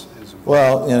 What else is involved?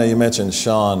 Well, you know, you mentioned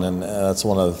Sean, and that's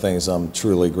one of the things I'm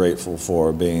truly grateful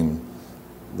for, being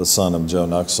the son of Joe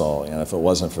Nuxhall. You know, if it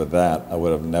wasn't for that, I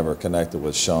would have never connected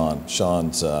with Sean.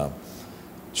 Sean's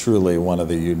truly one of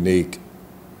the unique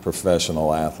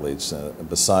professional athletes.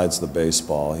 Besides the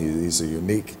baseball, he's a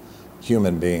unique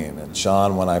human being. And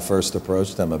Sean, when I first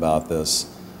approached him about this,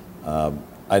 I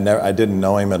didn't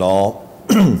know him at all,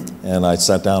 and I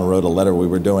sat down and wrote a letter. We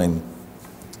were doing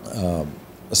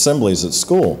assemblies at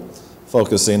school,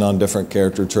 focusing on different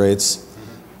character traits.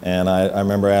 And I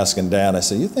remember asking Dad, I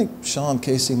said, you think Sean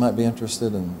Casey might be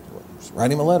interested in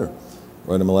writing him a letter?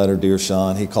 Wrote him a letter, Dear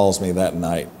Sean. He calls me that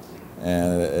night,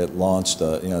 and it launched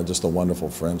just a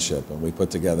wonderful friendship. And we put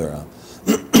together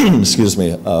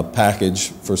a package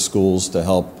for schools to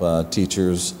help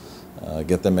teachers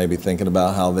get them maybe thinking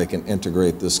about how they can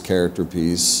integrate this character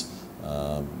piece,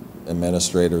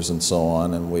 administrators and so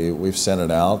on. And we've sent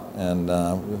it out, and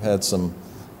we've had some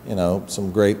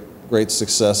great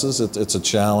successes. It's a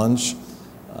challenge.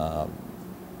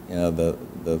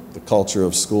 The culture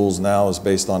of schools now is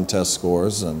based on test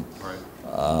scores, and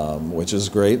which is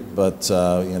great. But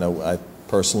I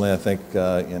personally, I think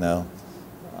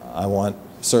I want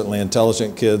certainly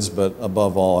intelligent kids, but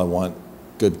above all, I want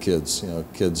good kids.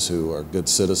 Kids who are good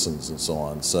citizens and so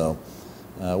on. So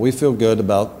we feel good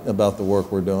about the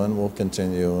work we're doing. We'll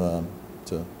continue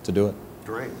to do it.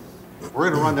 Great.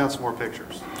 We're going to run down some more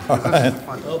pictures. All right. This is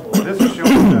fun. This is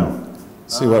showing Bell.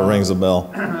 See what rings a bell.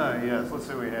 Yes, let's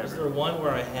see what we have. Is there one where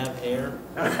I have hair?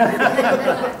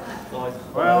 Well,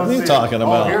 What are let's you see. talking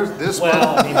about? Here's this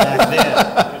Well, I mean, back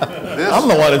then. This, I'm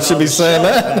the one that should be saying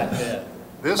that. Back then.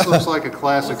 this looks like a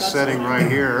classic setting right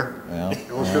here. Yeah. And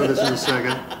we'll show this in a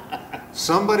second.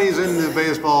 Somebody's into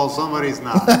baseball, somebody's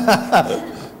not.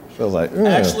 Feels like,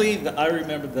 Actually, I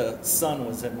remember the sun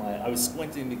was in I was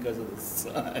squinting because of the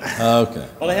sun. Okay.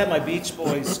 Well, I had my Beach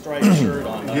Boys striped shirt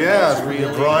on. Yes, That was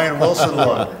the Brian Wilson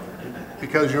one.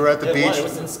 Because you were at the beach. It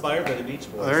was inspired by the Beach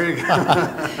Boys. There you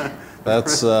go.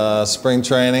 That's spring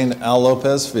training, Al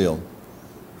Lopez Field,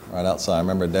 right outside. I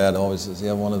remember Dad always says he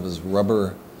had one of his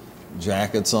rubber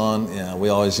jackets on. Yeah, we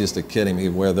always used to kid him. He'd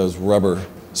wear those rubber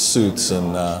suits,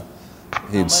 and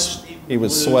he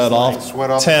would sweat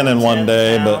off 10 in one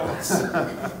day, but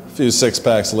a few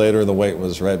six-packs later, the weight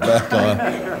was right back on.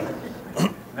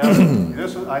 Now,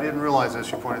 I didn't realize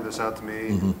this. You pointed this out to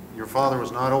me. Your father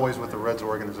was not always with the Reds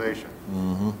organization.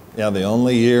 Yeah, the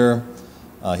only year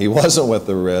he wasn't with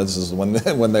the Reds is when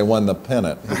they won the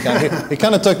pennant. He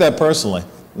kind of took that personally.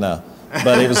 No,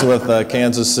 but he was with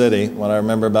Kansas City. What I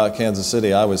remember about Kansas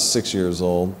City, I was 6 years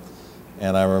old,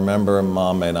 and I remember,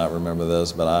 Mom may not remember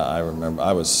this, but I remember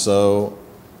I was so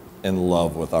in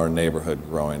love with our neighborhood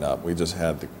growing up. We just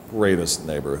had the greatest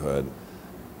neighborhood.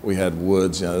 We had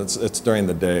woods. It's during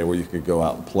the day where you could go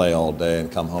out and play all day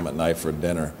and come home at night for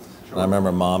dinner. Sure. And I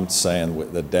remember Mom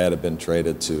saying that Dad had been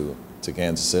traded to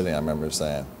Kansas City. I remember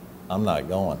saying, I'm not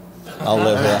going. I'll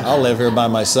live here. I'll live here by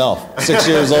myself. 6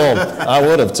 years old. I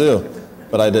would have too,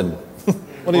 but I didn't.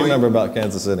 What do you remember about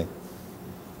Kansas City?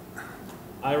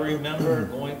 I remember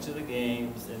going to the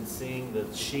games and seeing the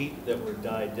sheep that were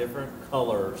dyed different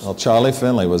colors. Well, Charlie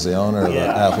Finley was the owner of the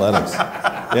Athletics.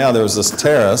 Yeah, there was this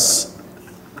terrace,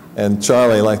 and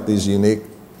Charlie liked these unique,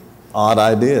 odd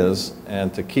ideas.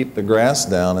 And to keep the grass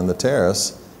down in the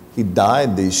terrace, he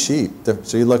dyed these sheep.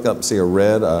 So you look up and see a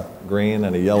red, a green,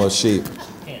 and a yellow sheep.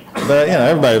 But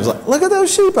everybody was like, "Look at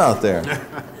those sheep out there."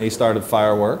 He started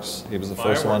fireworks. He was the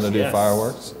first one to do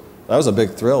fireworks. That was a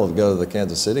big thrill to go to the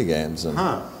Kansas City games, and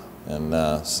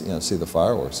and see the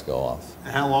fireworks go off.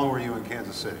 And how long were you in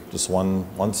Kansas City? Just one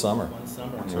summer. One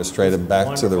summer. He was traded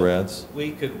back to the Wonderful. Reds.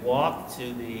 We could walk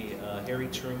to the Harry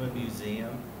Truman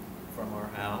Museum from our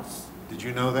house. Did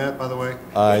you know that, by the way?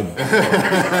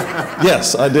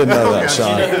 Yes, I did know that, Okay.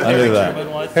 Sean. You know who I knew Harry that.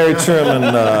 Truman was? Harry Truman,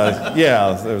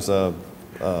 yeah,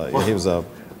 he was a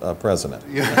president.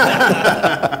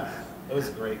 It was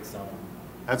a great summer.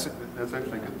 That's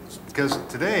actually good. Because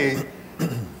today,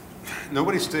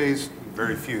 nobody stays,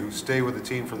 very few, stay with the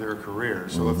team for their career.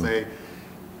 So if they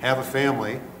have a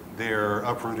family, they're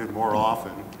uprooted more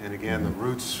often. And again, the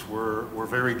roots were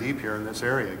very deep here in this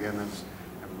area. Again, that's,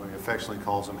 everybody affectionately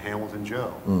calls him Hamilton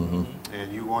Joe.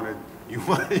 And you didn't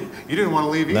want to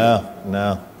leave either.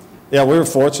 No. Yeah, we were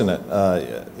fortunate.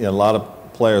 A lot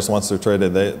of players, once they're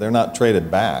traded, they're not traded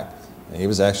back. He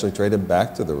was actually traded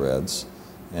back to the Reds.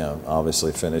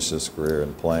 Obviously finished his career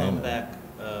in playing. Comeback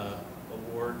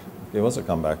award. He was a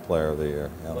comeback player of the year.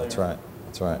 Yeah, that's Player.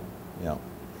 right. Yeah.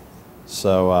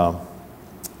 So,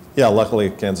 luckily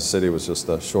Kansas City was just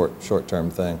a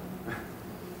short-term thing.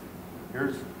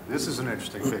 This is an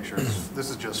interesting picture. This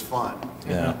is just fun.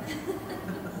 Yeah.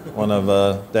 One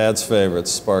of Dad's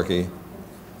favorites, Sparky.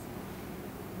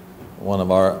 One of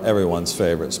everyone's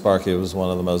favorites. Sparky was one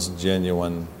of the most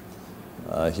genuine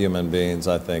human beings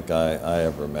I think I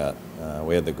ever met.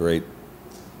 We had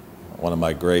one of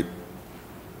my great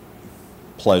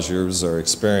pleasures or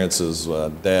experiences.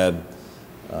 Dad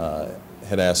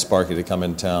had asked Sparky to come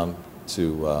in town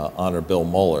to honor Bill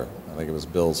Moeller. I think it was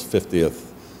Bill's 50th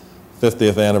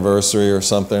anniversary or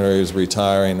something, or he was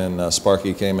retiring, and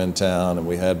Sparky came in town, and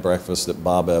we had breakfast at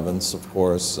Bob Evans, of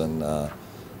course, and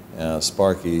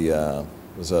Sparky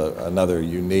was another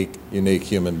unique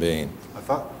human being. I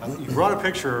thought you brought a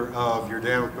picture of your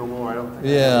dad with Bill Moore. I don't think.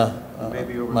 Yeah,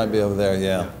 Maybe over might there. be over there.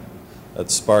 Yeah,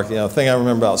 that's Sparky. The thing I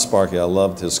remember about Sparky, I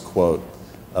loved his quote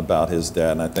about his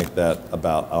dad, and I think that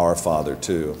about our father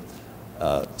too.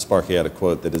 Sparky had a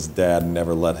quote that his dad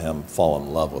never let him fall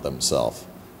in love with himself.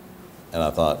 And I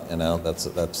thought,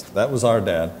 that was our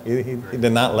dad. He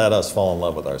did not let us fall in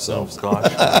love with ourselves. Oh, gosh.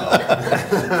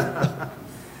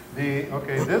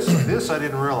 This I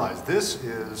didn't realize. This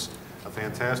is a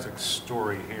fantastic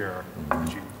story here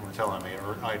that you were telling me,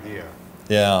 or idea.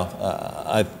 Yeah,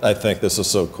 I think this is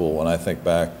so cool. When I think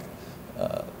back,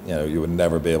 you would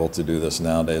never be able to do this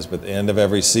nowadays. But at the end of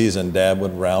every season, Dad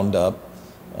would round up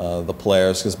the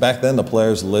players, because back then the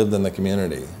players lived in the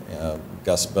community.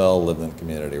 Gus Bell lived in the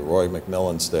community. Roy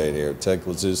McMillan stayed here. Ted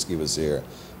Klaczewski was here.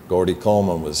 Gordy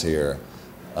Coleman was here.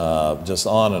 Just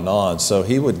on and on. So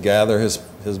he would gather his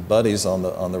buddies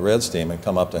on the Reds team and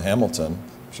come up to Hamilton.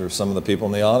 I'm sure some of the people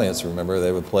in the audience remember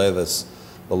they would play the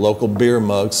local beer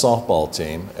mug softball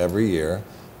team every year.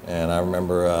 And I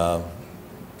remember, I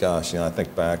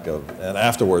think back and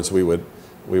afterwards we would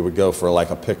go for like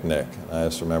a picnic. I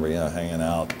just remember, hanging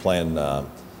out, playing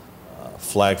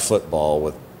flag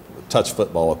football touch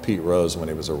football with Pete Rose when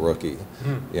he was a rookie.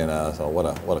 So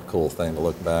what a cool thing to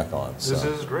look back on. So. This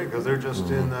is great because they're just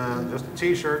in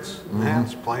t-shirts and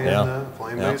hats playing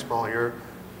baseball here.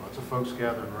 Lots of folks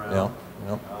gathered around.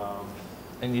 Yeah.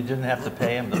 And you didn't have to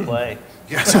pay him to play.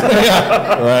 Yes.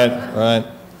 Right.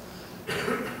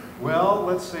 Well,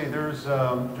 let's see. There's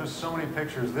just so many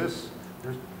pictures.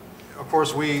 Of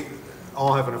course, we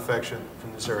all have an affection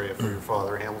from this area for your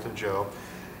father, Hamilton Joe.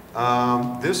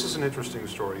 This is an interesting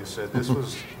story. You said this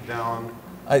was down.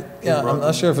 I'm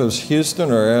not sure if it was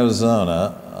Houston or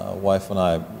Arizona. Wife and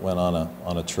I went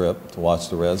on a trip to watch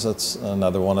the Reds. That's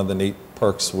another one of the neat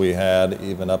perks we had,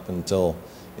 even up until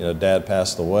Dad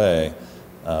passed away.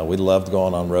 We loved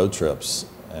going on road trips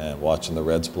and watching the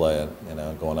Reds play,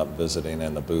 going up visiting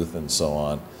in the booth and so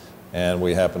on. And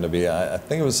we happened to be, I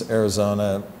think it was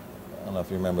Arizona. I don't know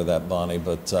if you remember that, Bonnie,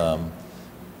 but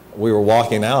we were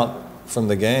walking out from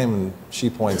the game, and she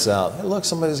points out, "Hey, look,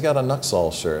 somebody's got a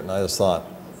Nuxhall shirt." And I just thought,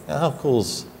 how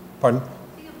cool's, pardon? I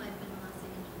think it might have been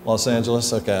Los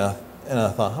Angeles, okay. And I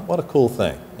thought, what a cool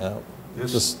thing.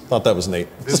 Just thought that was neat.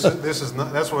 This is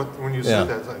not. That's what when you said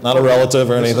that. It's like, not a relative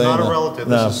or anything. This is not a relative.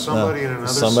 This is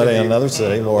somebody in another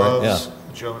city. Who loves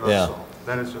Joe Nuxhall.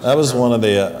 That was one of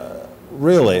the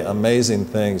really amazing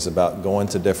things about going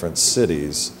to different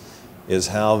cities, is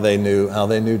how they knew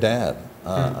Dad.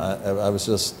 I'm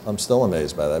still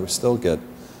amazed by that. We still get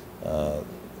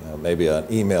maybe an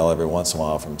email every once in a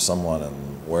while from someone and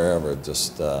wherever.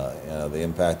 Just the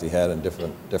impact he had in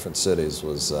different cities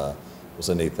was a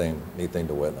neat thing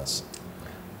to witness.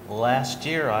 Last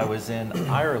year I was in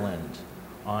Ireland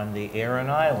on the Aran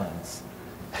Islands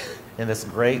in this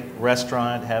great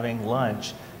restaurant having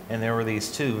lunch, and there were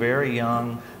these two very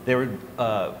young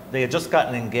they had just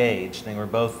gotten engaged. They were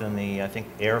both in the, I think,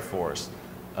 Air Force.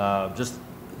 Just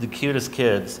the cutest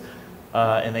kids.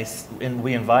 And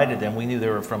we invited them. We knew they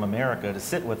were from America to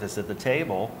sit with us at the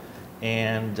table.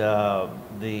 And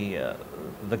the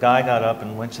guy got up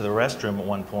and went to the restroom at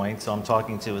one point. So I'm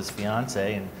talking to his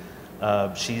fiance,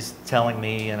 and she's telling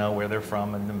me, you know, where they're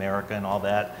from in America and all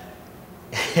that.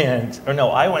 Or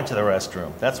no, I went to the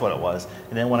restroom. That's what it was.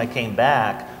 And then when I came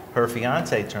back, her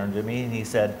fiance turned to me and he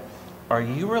said, "Are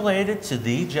you related to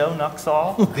the Joe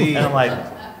Nuxhall?" And I'm like,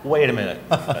 "Wait a minute.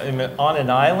 I'm on an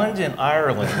island in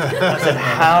Ireland." I said,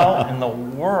 "How in the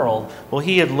world?" Well,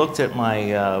 he had looked at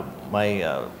my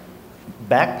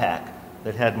backpack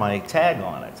that had my tag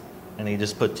on it, and he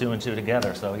just put two and two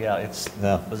together. So yeah, it's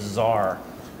bizarre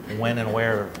when and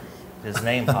where his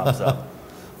name pops up.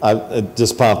 It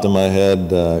just popped in my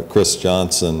head, Chris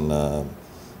Johnson,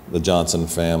 the Johnson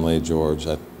family, George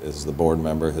is the board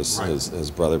member.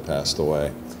 His brother passed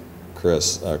away,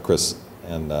 Chris,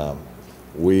 and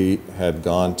we had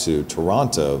gone to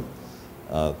Toronto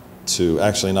to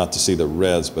actually not to see the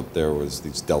Reds, but there was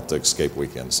these Delta Escape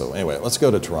weekends. So anyway, let's go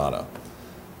to Toronto.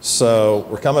 So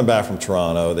we're coming back from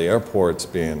Toronto. The airport's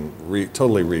being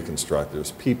totally reconstructed.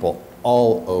 There's people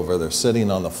all over. They're sitting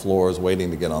on the floors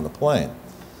waiting to get on the plane.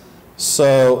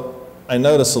 So I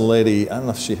noticed a lady, I don't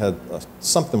know if she had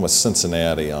something with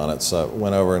Cincinnati on it, so I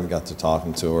went over and got to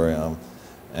talking to her,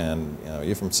 and, you know,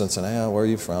 "You from Cincinnati?" "Oh, where are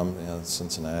you from?" "You know,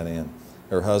 Cincinnati." And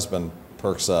her husband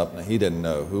perks up, and he didn't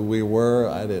know who we were.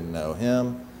 I didn't know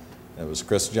him. It was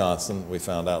Chris Johnson. We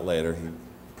found out later. He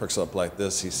perks up like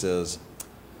this. He says,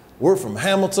 "We're from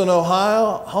Hamilton,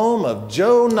 Ohio, home of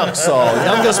Joe Nuxhall,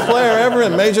 youngest player ever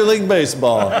in Major League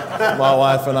Baseball." My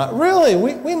wife and I, "Really?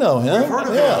 We know him." We've heard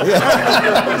of him.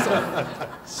 Yeah.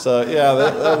 So yeah,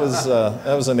 that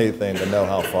was a neat thing to know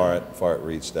how far it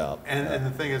reached out. And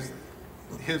the thing is,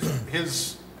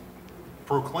 his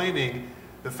proclaiming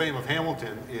the fame of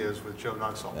Hamilton is with Joe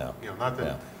Nuxhall. Yeah. You know, not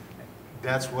that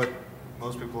that's what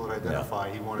most people would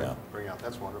identify. He wanted to bring out.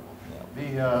 That's wonderful.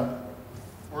 Yeah.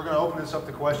 We're going to open this up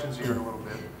to questions here in a little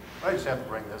bit. I just have to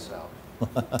bring this out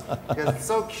because it's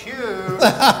so cute.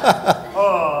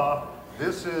 Oh,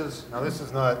 this is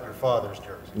not your father's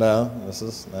jersey. No,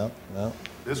 no.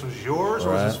 This was yours,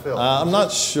 or was this Phil? I'm not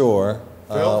sure.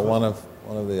 Phil? One of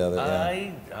the other.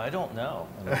 Yeah. I don't know.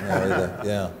 I don't know either.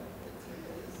 Yeah.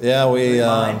 Yeah, we.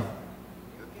 Mine?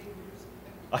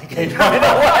 I gave mine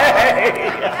away.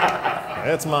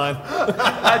 It's mine.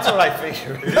 That's what I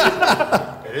figured.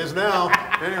 It is now.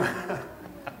 Anyway,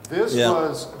 this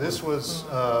was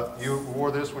you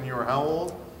wore this when you were how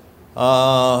old?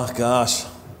 Gosh,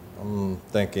 I'm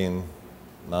thinking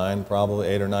 9, probably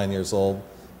 8 or 9 years old.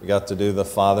 We got to do the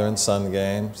father and son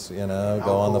games, you know,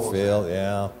 go on the field.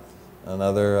 Yeah,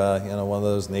 another one of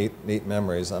those neat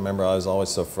memories. I remember I was always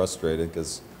so frustrated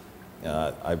because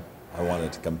I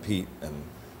wanted to compete, and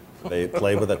they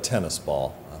played with a tennis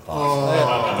ball. I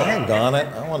thought, dang it,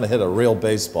 I want to hit a real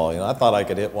baseball. You know, I thought I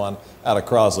could hit one out of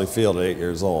Crosley Field at 8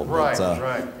 years old. Right, but,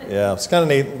 right. Yeah, it's kind of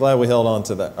neat. I'm glad we held on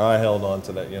to that. Or I held on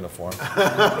to that uniform.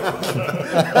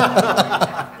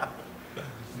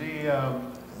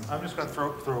 I'm just going to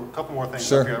throw a couple more things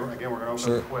Sure. up here. Again, we're going to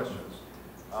open up the questions.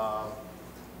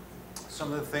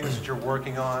 Some of the things that you're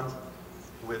working on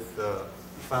with the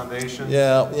foundation.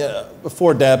 Yeah.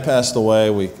 Before Dad passed away,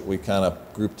 we kind of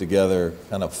grouped together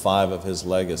kind of 5 of his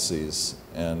legacies,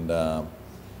 and a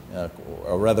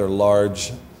rather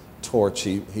large torch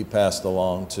he passed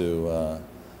along to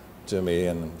me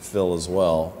and Phil as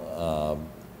well.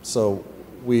 So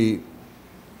we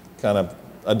kind of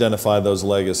identified those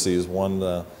legacies. One,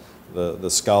 the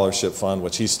scholarship fund,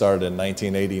 which he started in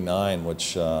 1989,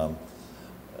 which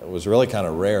was really kind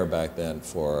of rare back then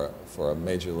for a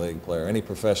major league player, any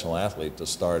professional athlete, to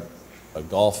start a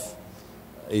golf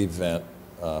event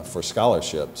for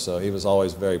scholarship. So he was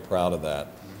always very proud of that.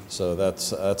 So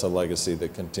that's a legacy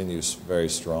that continues very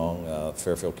strong.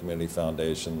 Fairfield Community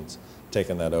Foundation's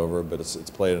taken that over, but it's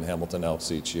played in Hamilton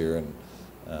Elks each year, and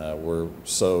we're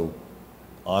so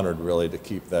honored really to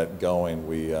keep that going.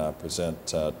 We present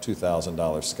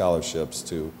 $2,000 scholarships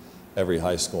to every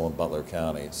high school in Butler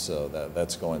County, so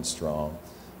that's going strong.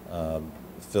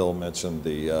 Phil mentioned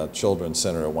the Children's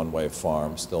Center at One Way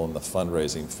Farm, still in the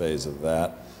fundraising phase of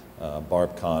that.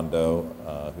 Barb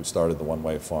Kondo, who started the One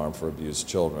Way Farm for abused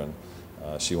children,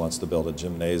 she wants to build a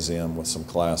gymnasium with some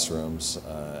classrooms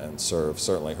and serve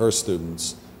certainly her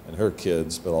students and her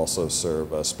kids, but also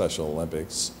serve Special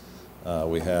Olympics.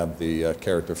 We have the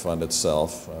Character Fund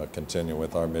itself, continue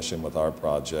with our mission with our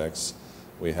projects.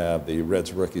 We have the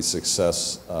Reds Rookie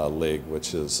Success League,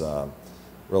 which is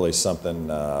really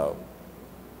something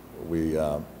we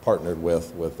partnered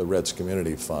with the Rich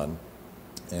Community Fund,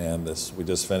 and we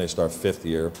just finished our 5th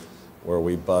year, where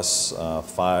we bus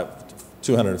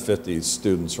 250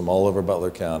 students from all over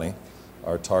Butler County.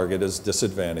 Our target is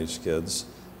disadvantaged kids,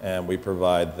 and we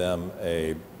provide them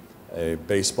a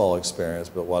baseball experience.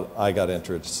 But what I got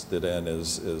interested in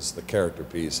is the character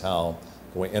piece. How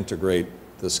can we integrate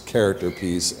this character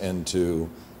piece into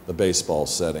the baseball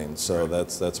setting? So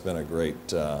that's been a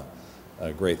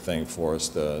great thing for us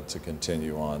to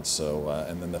continue on. So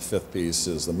and then the 5th piece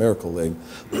is the Miracle League,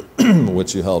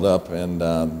 which you held up, and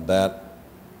that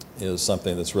is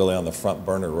something that's really on the front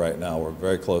burner right now. We're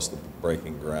very close to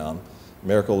breaking ground.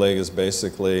 Miracle League is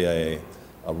basically a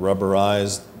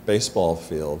rubberized baseball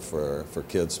field for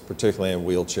kids, particularly in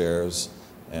wheelchairs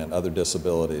and other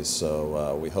disabilities.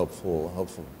 So we hopeful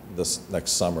this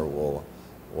next summer we'll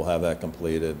have that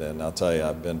completed. And I'll tell you,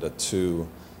 I've been to 2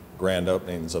 grand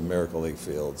openings of Miracle League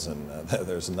fields, and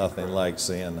there's nothing like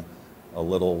seeing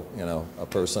a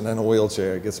person in a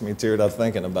wheelchair. It gets me teared up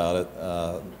thinking about it.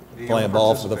 Playing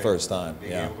ball for the first time.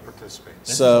 Being able to participate.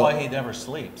 This is why he never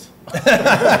sleeps.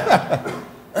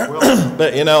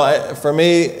 But for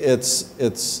me,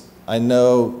 it's I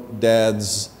know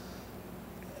Dad's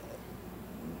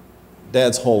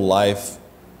whole life,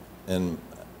 and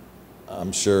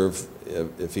I'm sure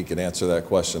if he could answer that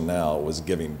question now, was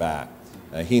giving back.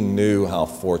 He knew how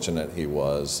fortunate he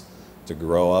was to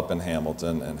grow up in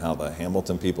Hamilton and how the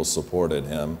Hamilton people supported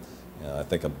him. I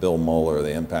think of Bill Moeller,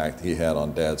 the impact he had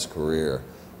on Dad's career,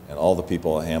 and all the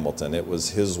people of Hamilton. It was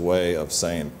his way of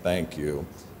saying thank you.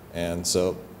 And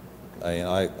so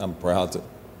I'm proud to.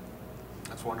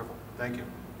 That's wonderful. Thank you.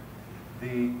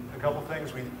 A couple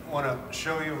things we want to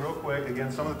show you real quick.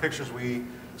 Again, some of the pictures we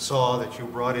saw that you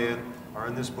brought in are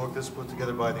in this book. This is put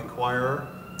together by the Inquirer.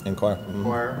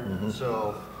 Mm-hmm.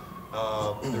 So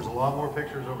there's a lot more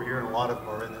pictures over here, and a lot of them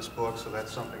are in this book, so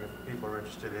that's something that people are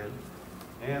interested in.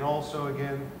 And also,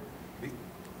 again,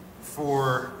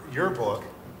 for your book,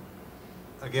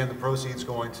 again, the proceeds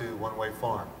going to One Way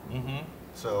Farm. Mm-hmm.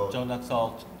 So Joe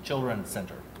Nuxhall Children's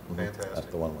Center. Fantastic. At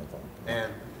the One Way Farm.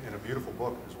 And in a beautiful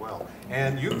book as well.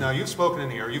 And you've spoken in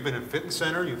here. You've been in Fitness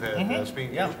Center. You've had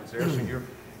speaking engagements there. So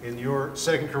in your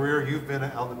second career, you've been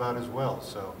out and about as well.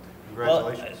 So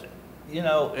congratulations.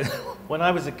 Well, when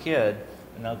I was a kid,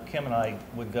 Kim and I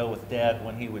would go with Dad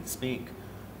when he would speak.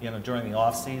 During the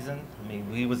off season. I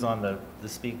mean, he was on the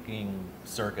speaking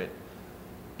circuit,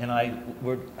 and I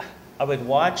would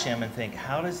watch him and think,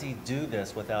 how does he do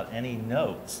this without any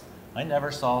notes? I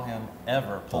never saw him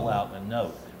ever pull out a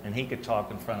note, and he could talk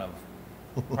in front of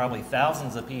probably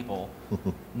thousands of people,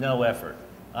 no effort.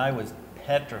 I was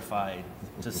petrified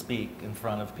to speak in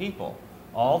front of people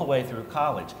all the way through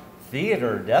college.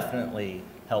 Theater definitely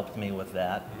helped me with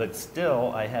that, but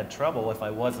still I had trouble if I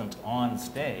wasn't on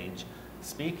stage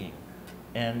speaking.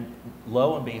 And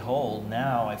lo and behold,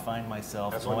 now I find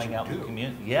myself going out in the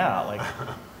community,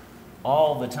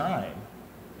 all the time.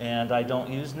 And I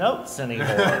don't use notes anymore.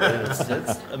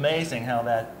 It's amazing how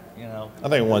that, I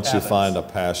think once happens. you find a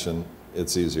passion,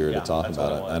 it's easier to talk that's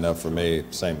about what it. it I know for me,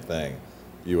 same thing.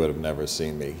 You would have never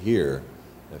seen me here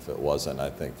if it wasn't,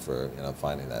 I think, for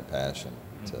finding that passion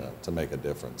to make a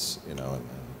difference, in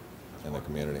the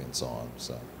community and so on.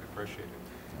 So We appreciate it.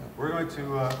 We're going to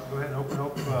go ahead and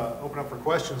open up for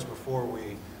questions before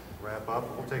we wrap up.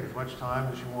 We'll take as much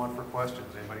time as you want for questions.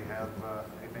 Anybody have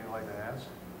anything they'd like to ask?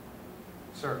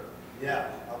 Sir. Yeah,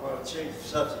 I'm going to change the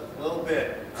subject a little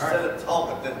bit. Instead of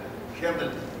talking to Kim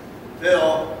and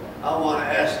Bill, I want to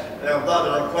ask their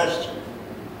brother a question.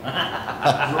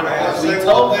 I want to say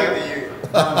one thing to you.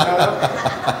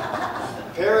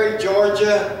 Perry,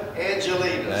 Georgia,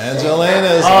 Angelina's.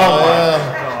 Angelina's,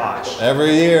 gosh.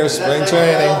 Every year, spring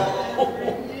training.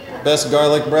 Best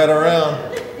garlic bread around.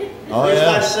 The reason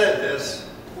I said this,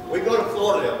 we go to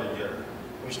Florida every year.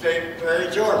 We stay in Perry,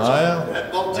 Georgia.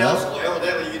 At motel, so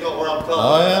evidently you know where I'm talking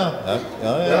about.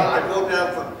 I go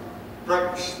down for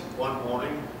breakfast one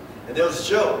morning, and there was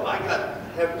Joe. I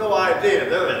have no idea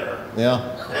they're there.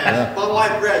 And my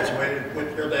wife graduated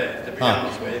with your dad, to be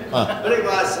honest with you. But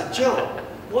anyway, I said, Joe,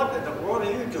 what in the world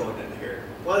are you doing in here?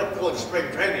 Well, they call it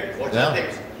spring training, of course. I think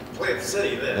it's Plant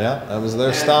City then. That was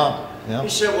their stop. He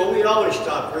said, well, we'd always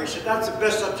stop here. He said, that's the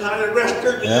best Italian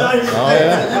restaurant in the United States.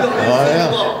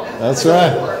 That's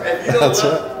right. And you know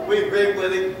what? We agree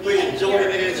with him. We enjoy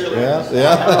the Angelina's.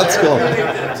 That's cool.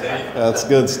 That's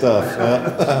good stuff.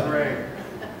 That's great.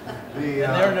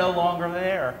 And they're no longer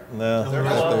there. No, They're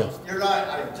right there. closed. You're right.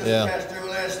 I just passed through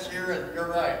last year, and you're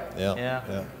right. Yeah.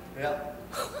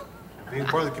 Being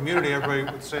part of the community, everybody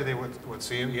would say they would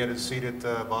see him. You had a seat at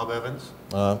Bob Evans.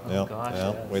 gosh,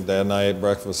 yes. We Dad and I ate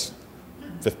breakfast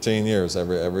 15 years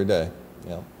every day.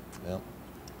 Yeah, yeah.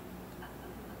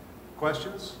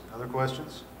 Questions? Other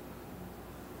questions?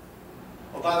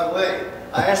 Oh, by the way,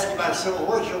 I asked him, I said, well,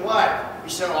 where's your wife? He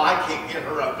said, oh, I can't get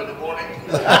her up in the morning.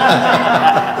 He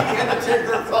had to take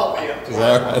her coffee up. Is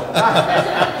that right?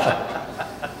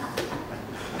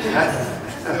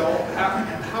 Phil,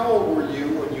 how old were you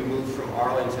when you moved from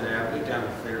Arlington Avenue down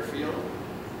to Fairfield?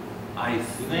 I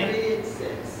think 3 and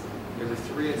 6. You were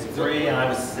 3 and 6. 3 and I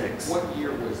was 6. What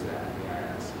year was that, may I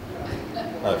ask?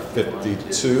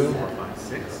 52? 4, 5,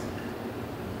 6.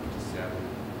 57.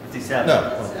 57. No,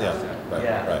 yeah, right,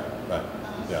 Yeah. right,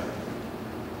 yeah.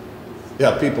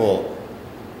 Yeah, people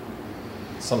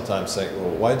sometimes say,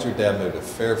 well, why did your dad move to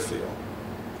Fairfield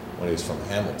when he was from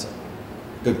Hamilton?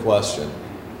 Good question.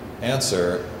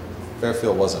 Answer,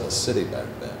 Fairfield wasn't a city back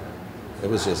then. It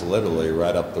was just literally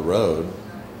right up the road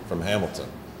from Hamilton.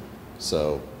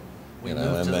 So, We you know,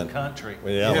 moved and to then the country.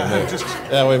 Yeah, Yeah, we moved. just-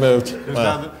 Yeah, we moved. down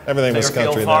Well, the- everything was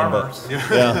Fairfield country farmers.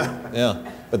 then, but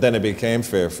yeah, but then it became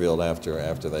Fairfield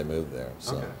after they moved there.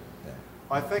 So, Okay. yeah.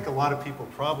 I think a lot of people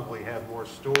probably have more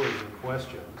stories than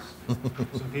questions.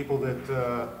 Some people that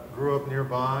grew up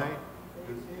nearby.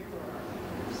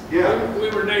 Yeah. We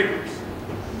were neighbors.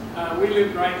 We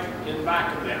lived right in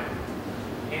back of them.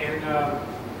 And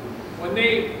when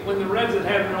the Reds would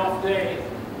have an off day,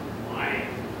 why,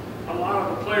 a lot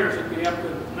of the players would be up to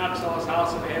Nuxhall's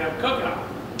house and they'd have a cookout.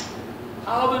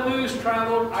 How the news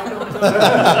traveled, I don't know.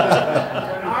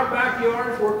 And our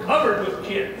backyards were covered with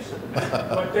kids.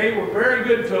 But they were very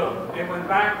good to them. They went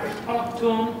back, they talked to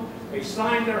them, they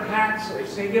signed their hats,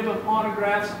 they give them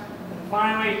autographs. And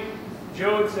finally,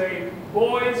 Joe would say,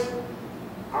 boys,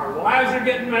 our wives are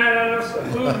getting mad at us, the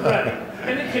food's ready.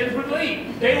 And the kids would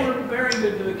leave. They were very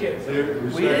good to the kids.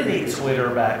 We didn't eat Twitter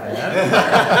back then.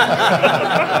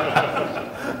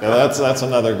 Yeah, that's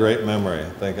another great memory,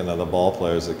 thinking of the ball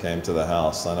players that came to the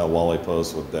house. I know Wally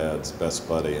Post was Dad's best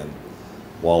buddy, and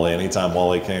Wally, anytime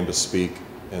Wally came to speak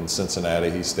in Cincinnati,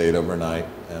 he stayed overnight,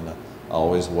 and I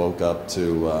always woke up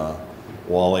to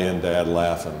Wally and Dad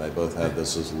laughing. They both had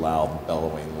this loud,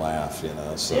 bellowing laugh, you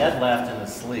know. So. Dad laughed in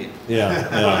his sleep.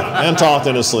 Yeah, and talked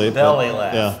in his sleep. Belly but,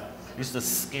 laugh. Yeah. Used to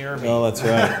scare me. Oh, that's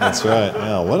right. That's right.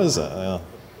 Yeah. What is it? Yeah.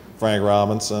 Frank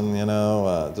Robinson. You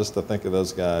know, just to think of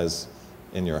those guys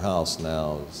in your house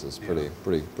now is pretty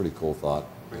cool thought.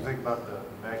 When you think about the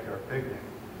backyard picnic,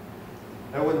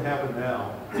 that wouldn't happen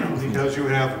now because you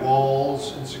would have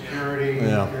walls and security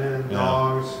and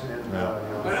dogs and you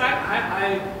know. But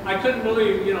I couldn't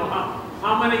believe, you know,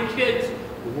 how many kids,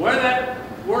 where that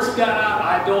word got out,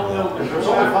 I don't know. There's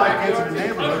only 5 kids in the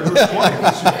neighborhood. There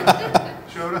was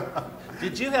 20 showed up.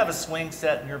 Did you have a swing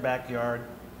set in your backyard?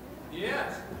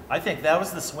 Yes. I think that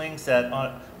was the swing set.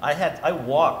 I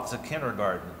walked to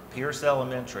kindergarten, Pierce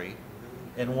Elementary,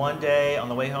 and one day on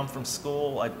the way home from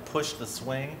school, I pushed the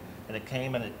swing, and it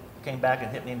came back and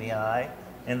hit me in the eye.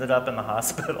 Ended up in the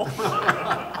hospital.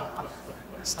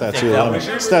 Statute of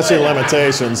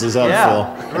limitations is up,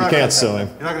 Yeah. Phil. You can't sue him.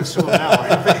 You're not going to sue them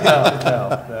now.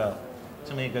 No.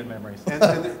 Too many good memories.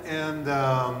 And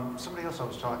somebody else I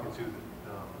was talking to,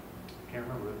 can't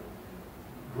remember it,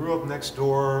 grew up next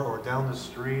door or down the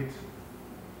street.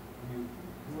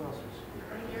 Who else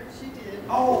was Here she did.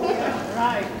 Oh, yeah,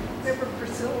 right. Remember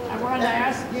Priscilla? I wanted to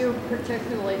ask you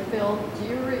particularly, Phil,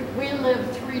 we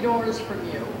lived 3 doors from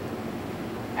you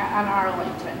on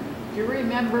Arlington. Do you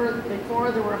remember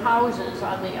before there were houses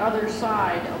on the other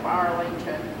side of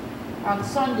Arlington? On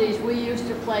Sundays, we used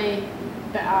to play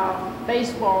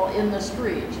baseball in the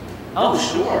street. Oh,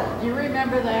 sure. Do you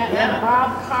remember that? Yeah. And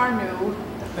Bob Carnew,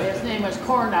 his name was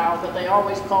Cornow, but they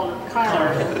always called him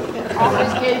Carnew,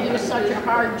 always gave you such a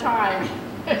hard time.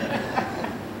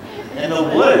 In the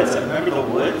woods. I remember the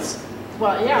woods.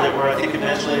 Well, yeah. That were, I think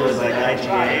eventually it was like IGA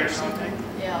Right. or something.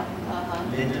 Yeah,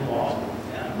 uh-huh. Linden Wall.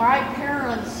 Yeah. My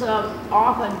parents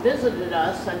often visited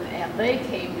us, and they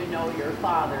came to know your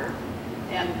father.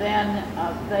 And then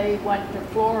they went to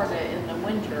Florida in the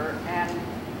winter, and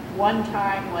one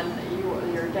time when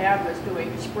your dad was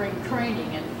doing spring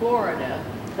training in Florida,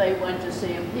 they went to see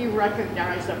him. He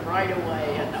recognized them right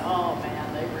away, and oh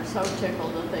man, they were so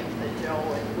tickled to think that Joe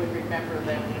would remember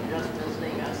them just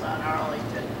visiting us on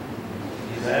Arlington.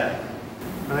 You bet.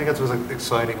 I think that's what's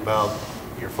exciting about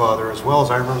your father, as well as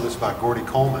I remember this about Gordy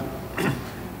Coleman.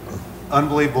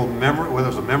 Unbelievable memory, whether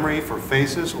it was a memory for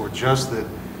faces or just that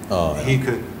he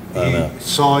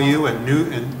saw you and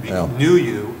knew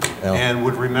you and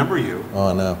would remember you. Oh,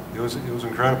 I know. It was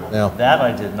incredible. Yeah. That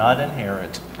I did not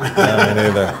inherit. No, me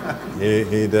neither.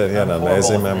 He did. He had an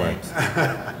amazing memory.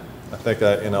 I think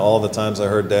all the times I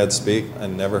heard Dad speak, I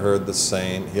never heard the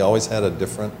same. He always had a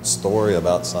different story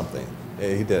about something.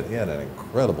 he did. He had an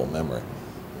incredible memory.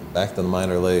 Back to the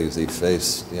minor leagues, he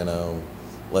faced,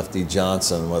 Lefty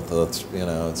Johnson with the,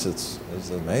 it's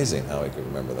amazing how he could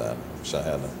remember that. I wish I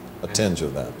had a tinge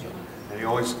of that.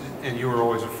 And you were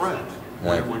always a friend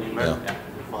Right. when you met your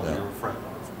father. Yeah. You were a friend,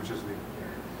 which is neat.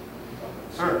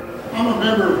 Sir. I'm a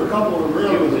member of a couple of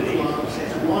railroad clubs,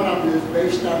 and one of them is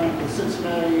based on the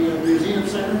Cincinnati Museum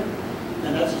Center,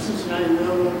 and that's the Cincinnati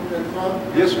Railroad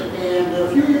Club. Yes, sir. And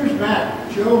a few years back,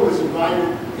 Joe was invited,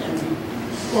 and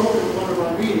he spoke at one of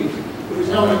our meetings. It was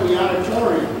held in the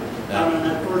auditorium down on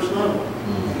that first level.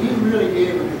 And he really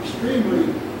gave an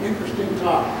extremely interesting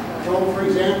talk. Told, for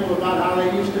example, about how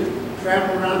they used to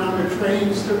travel around on the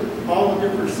trains to all the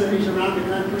different cities around the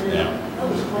country. Yeah. That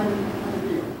was quite a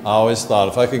deal. I always thought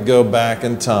if I could go back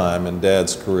in time in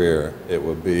Dad's career, it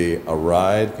would be a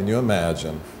ride. Can you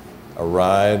imagine a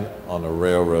ride on a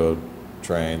railroad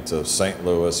train to St.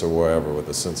 Louis or wherever with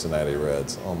the Cincinnati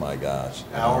Reds? Oh my gosh!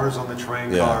 Hours on the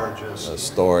train Yeah. car, just The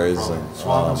stories and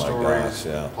swapping oh my stories, gosh,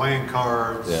 yeah. playing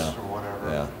cards Yeah. or whatever.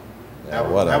 Yeah. That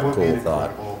would- What that a would be cool an thought.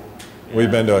 incredible- We've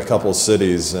been to a couple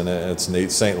cities and it's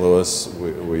neat. St. Louis,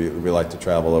 we like to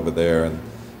travel over there, and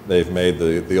they've made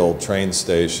the old train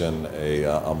station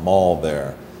a mall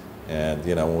there. And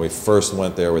when we first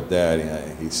went there with Dad,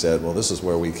 he said, "Well, this is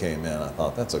where we came in." I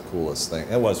thought that's the coolest thing.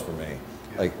 It was for me.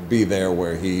 Like be there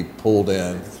where he pulled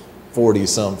in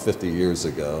 40-some, 50 years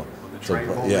ago. When the train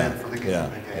pulled in for the game.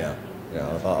 Yeah.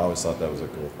 I always thought that was a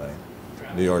cool thing.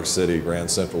 New York City, Grand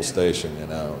Central Station. It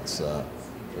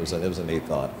was a neat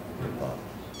thought.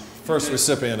 First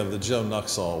recipient of the Joe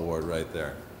Nuxhall Award right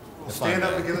there. Stand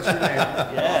up and give us your name.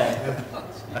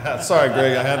 Yeah. Sorry,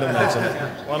 Greg, I had to mention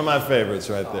it. One of my favorites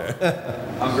right there.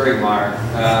 I'm Greg Meyer.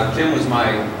 Kim was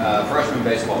my freshman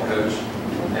baseball coach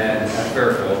at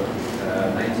Fairfield,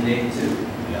 1982.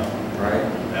 Right?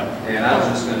 Yep. And I was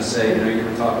just going to say, you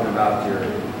were talking about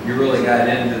you really got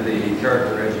into the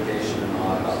character education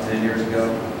about 10 years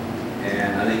ago,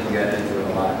 and I think you got into it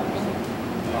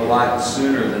a lot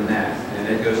sooner than that. And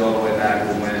it goes all the way back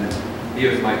to when he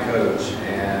was my coach,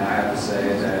 and I have to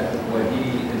say that what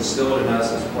he instilled in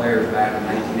us as players back in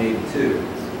 1982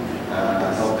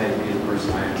 helped make me the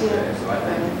person I am today. So I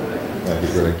thank you for that. Thank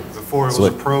you, Greg. Before it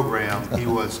was a program, he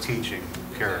was teaching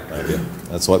character. Thank you.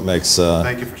 That's what makes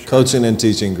Thank you for sharing. coaching and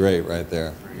teaching great right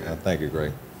there. Very good. Yeah, thank you,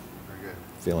 Greg. Very good.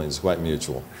 Feelings quite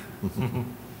mutual.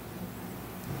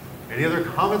 Any other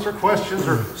comments or questions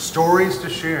or stories to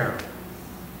share?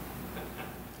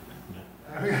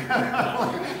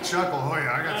 Chuckle, oh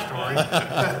yeah, I got stories.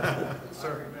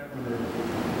 Sir.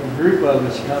 A group of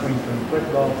us coming from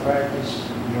football practice,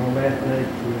 athletic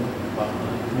field.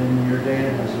 And then your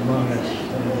dad was among us.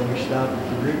 And we stopped at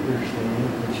the Reaper stand,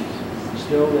 which is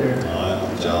still there. Oh,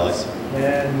 yeah, jolly.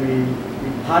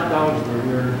 And hot dogs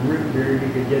were root beer. You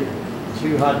could get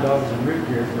 2 hot dogs and root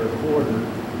beer for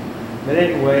 $0.25. But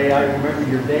anyway, I remember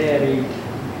your dad ate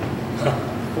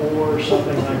 4 or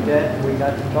something like that, and we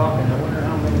got to talking. I wonder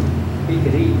how many he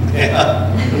could eat.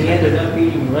 Yeah. He ended up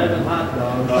eating 11 hot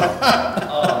dogs.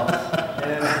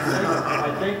 And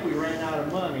I think we ran out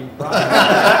of money.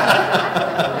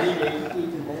 He ate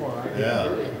even more. Yeah,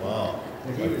 wow.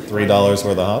 Like $3 worth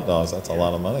of hot dogs. That's a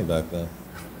lot of money back then.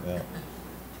 Yeah.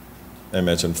 They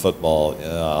mentioned football.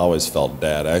 I always felt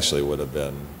Dad actually would have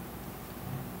been,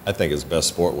 I think his best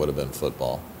sport would have been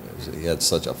football. He had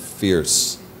such a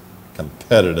fierce,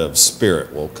 competitive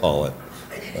spirit, we'll call it.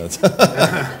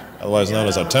 Otherwise known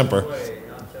as a temper.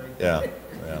 Yeah.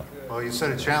 Well, you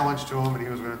set a challenge to him and he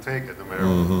was going to take it no matter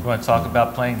You want to talk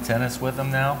about playing tennis with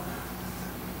him now?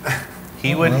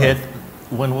 He would hit,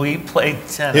 when we played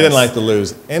tennis. He didn't like to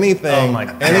lose anything,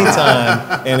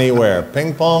 anytime, anywhere.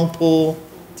 Ping pong, pool,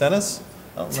 tennis?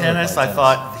 Tennis, I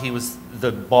thought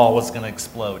the ball was going to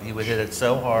explode. He would hit it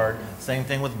so hard. Same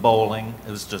thing with bowling.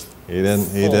 It was just He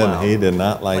did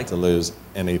not like to lose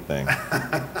anything.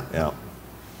 Yeah.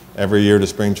 Every year to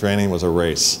spring training was a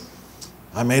race.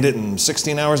 I made it in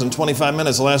 16 hours and 25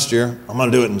 minutes last year. I'm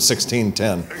going to do it in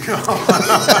 16:10.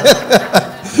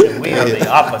 we are the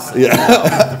opposite.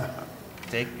 Yeah.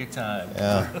 Take your time.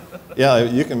 Yeah,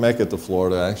 you can make it to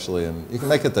Florida actually, and you can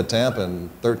make it to Tampa in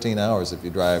 13 hours if you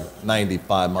drive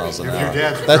 95 miles an hour.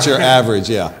 That's your average,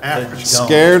 yeah. Average.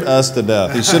 Scared us to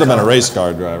death. He should have been a race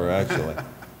car driver actually.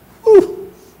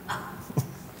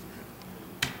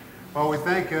 Well, we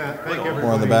thank everybody.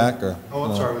 More in the back, or? Oh,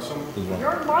 I'm sorry. Was someone?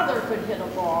 Your mother could hit a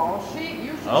ball. You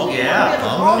should Oh, see yeah. her hit a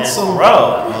Mom ball. had some,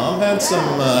 Row. Mom had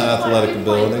some Yeah, athletic we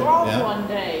ability. played golf Yeah. one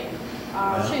day.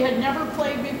 She had never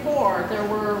played before. There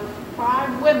were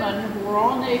 5 women who were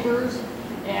all neighbors,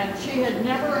 and she had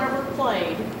never ever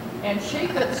played. And she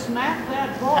could smack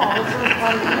that ball. It's just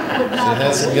like you would not She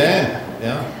had some believe game. it.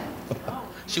 Yeah.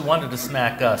 She wanted to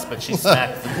smack us, but she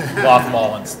smacked the golf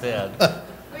ball instead.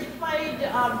 We played 3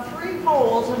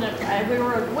 holes, and we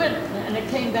were at Winton, and it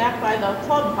came back by the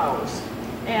clubhouse.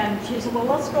 And she said, well,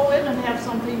 let's go in and have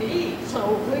something to eat.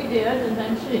 So we did, and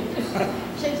then she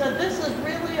said, this is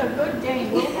really a good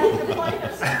game. We'll have to play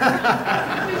it.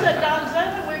 We said, down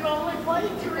 7, we've only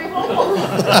played 3 holes.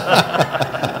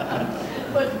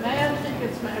 But man, she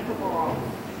could smack a ball.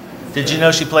 Did you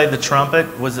know she played the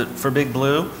trumpet? Was it for Big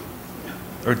Blue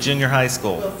or junior high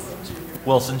school?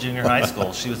 Wilson Junior High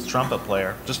School. She was a trumpet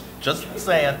player. Just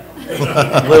saying.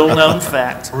 Little known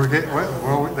fact.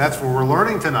 Well, that's what we're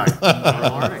learning tonight. We're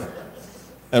learning.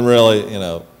 And really,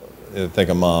 you think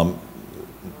of Mom,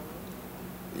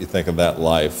 you think of that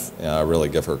life, I really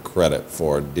give her credit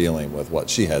for dealing with what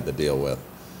she had to deal with.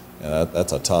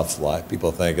 That's a tough life.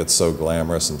 People think it's so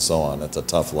glamorous and so on. It's a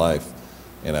tough life.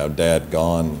 Dad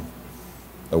gone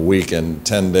a week and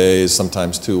 10 days,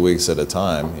 sometimes 2 weeks at a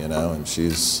time, and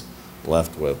she's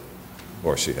left with, of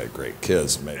course, she had great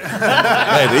kids, made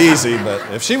it easy, but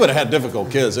if she would have had difficult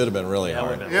kids, it'd have been really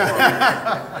hard.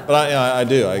 But I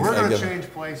do. We're going to change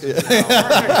places.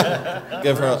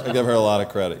 Give her a lot of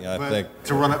credit. I think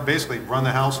to basically run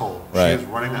the household. Right. She is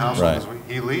running the household. Right.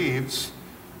 As he leaves.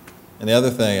 And the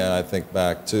other thing I think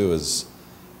back to is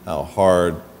how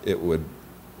hard it would,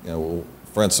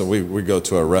 for instance, we go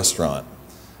to a restaurant,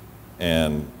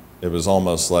 and it was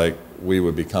almost like we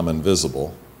would become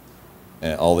invisible.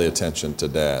 And all the attention to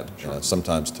Dad,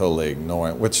 sometimes totally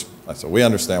ignoring, which I said we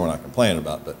understand, we're not complaining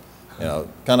about, but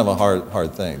kind of a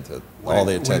hard thing to. All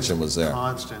the attention was there.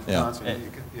 Constant.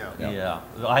 Yeah,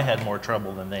 I had more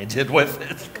trouble than they did with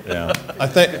it. Yeah, I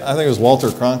think it was Walter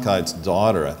Cronkite's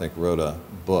daughter. I think wrote a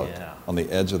book on the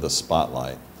edge of the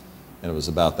spotlight, and it was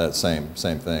about that same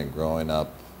thing, growing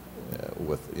up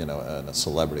with in a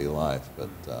celebrity life,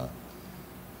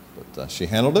 but she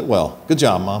handled it well. Good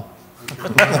job, Mom.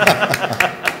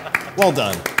 Well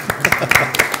done.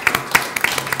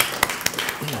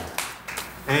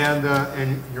 And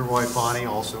your wife Bonnie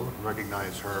also,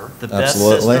 recognize her. The best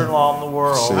sister-in-law in the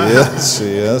world. She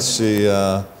is.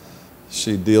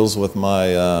 She deals with my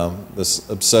this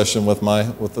obsession with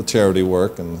the charity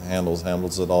work and handles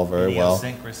it all very well.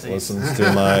 Listens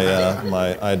to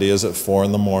my ideas at 4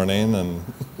 in the morning, and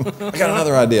I got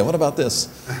another idea. What about this?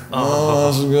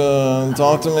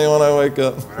 Talk to me when I wake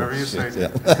up. Whatever you say.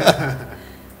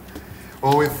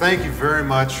 Well, we thank you very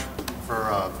much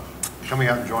for coming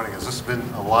out and joining us. This has been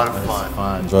a lot of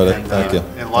fun. Enjoyed it. Thank you.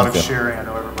 And a lot of sharing. I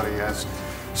know everybody has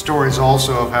stories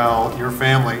also of how your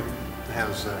family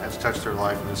has touched their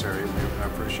life in this area. I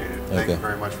appreciate it. Thank you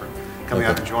very much for coming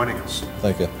out and joining us.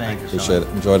 Thank you. Thank you. Appreciate it.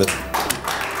 Enjoyed it.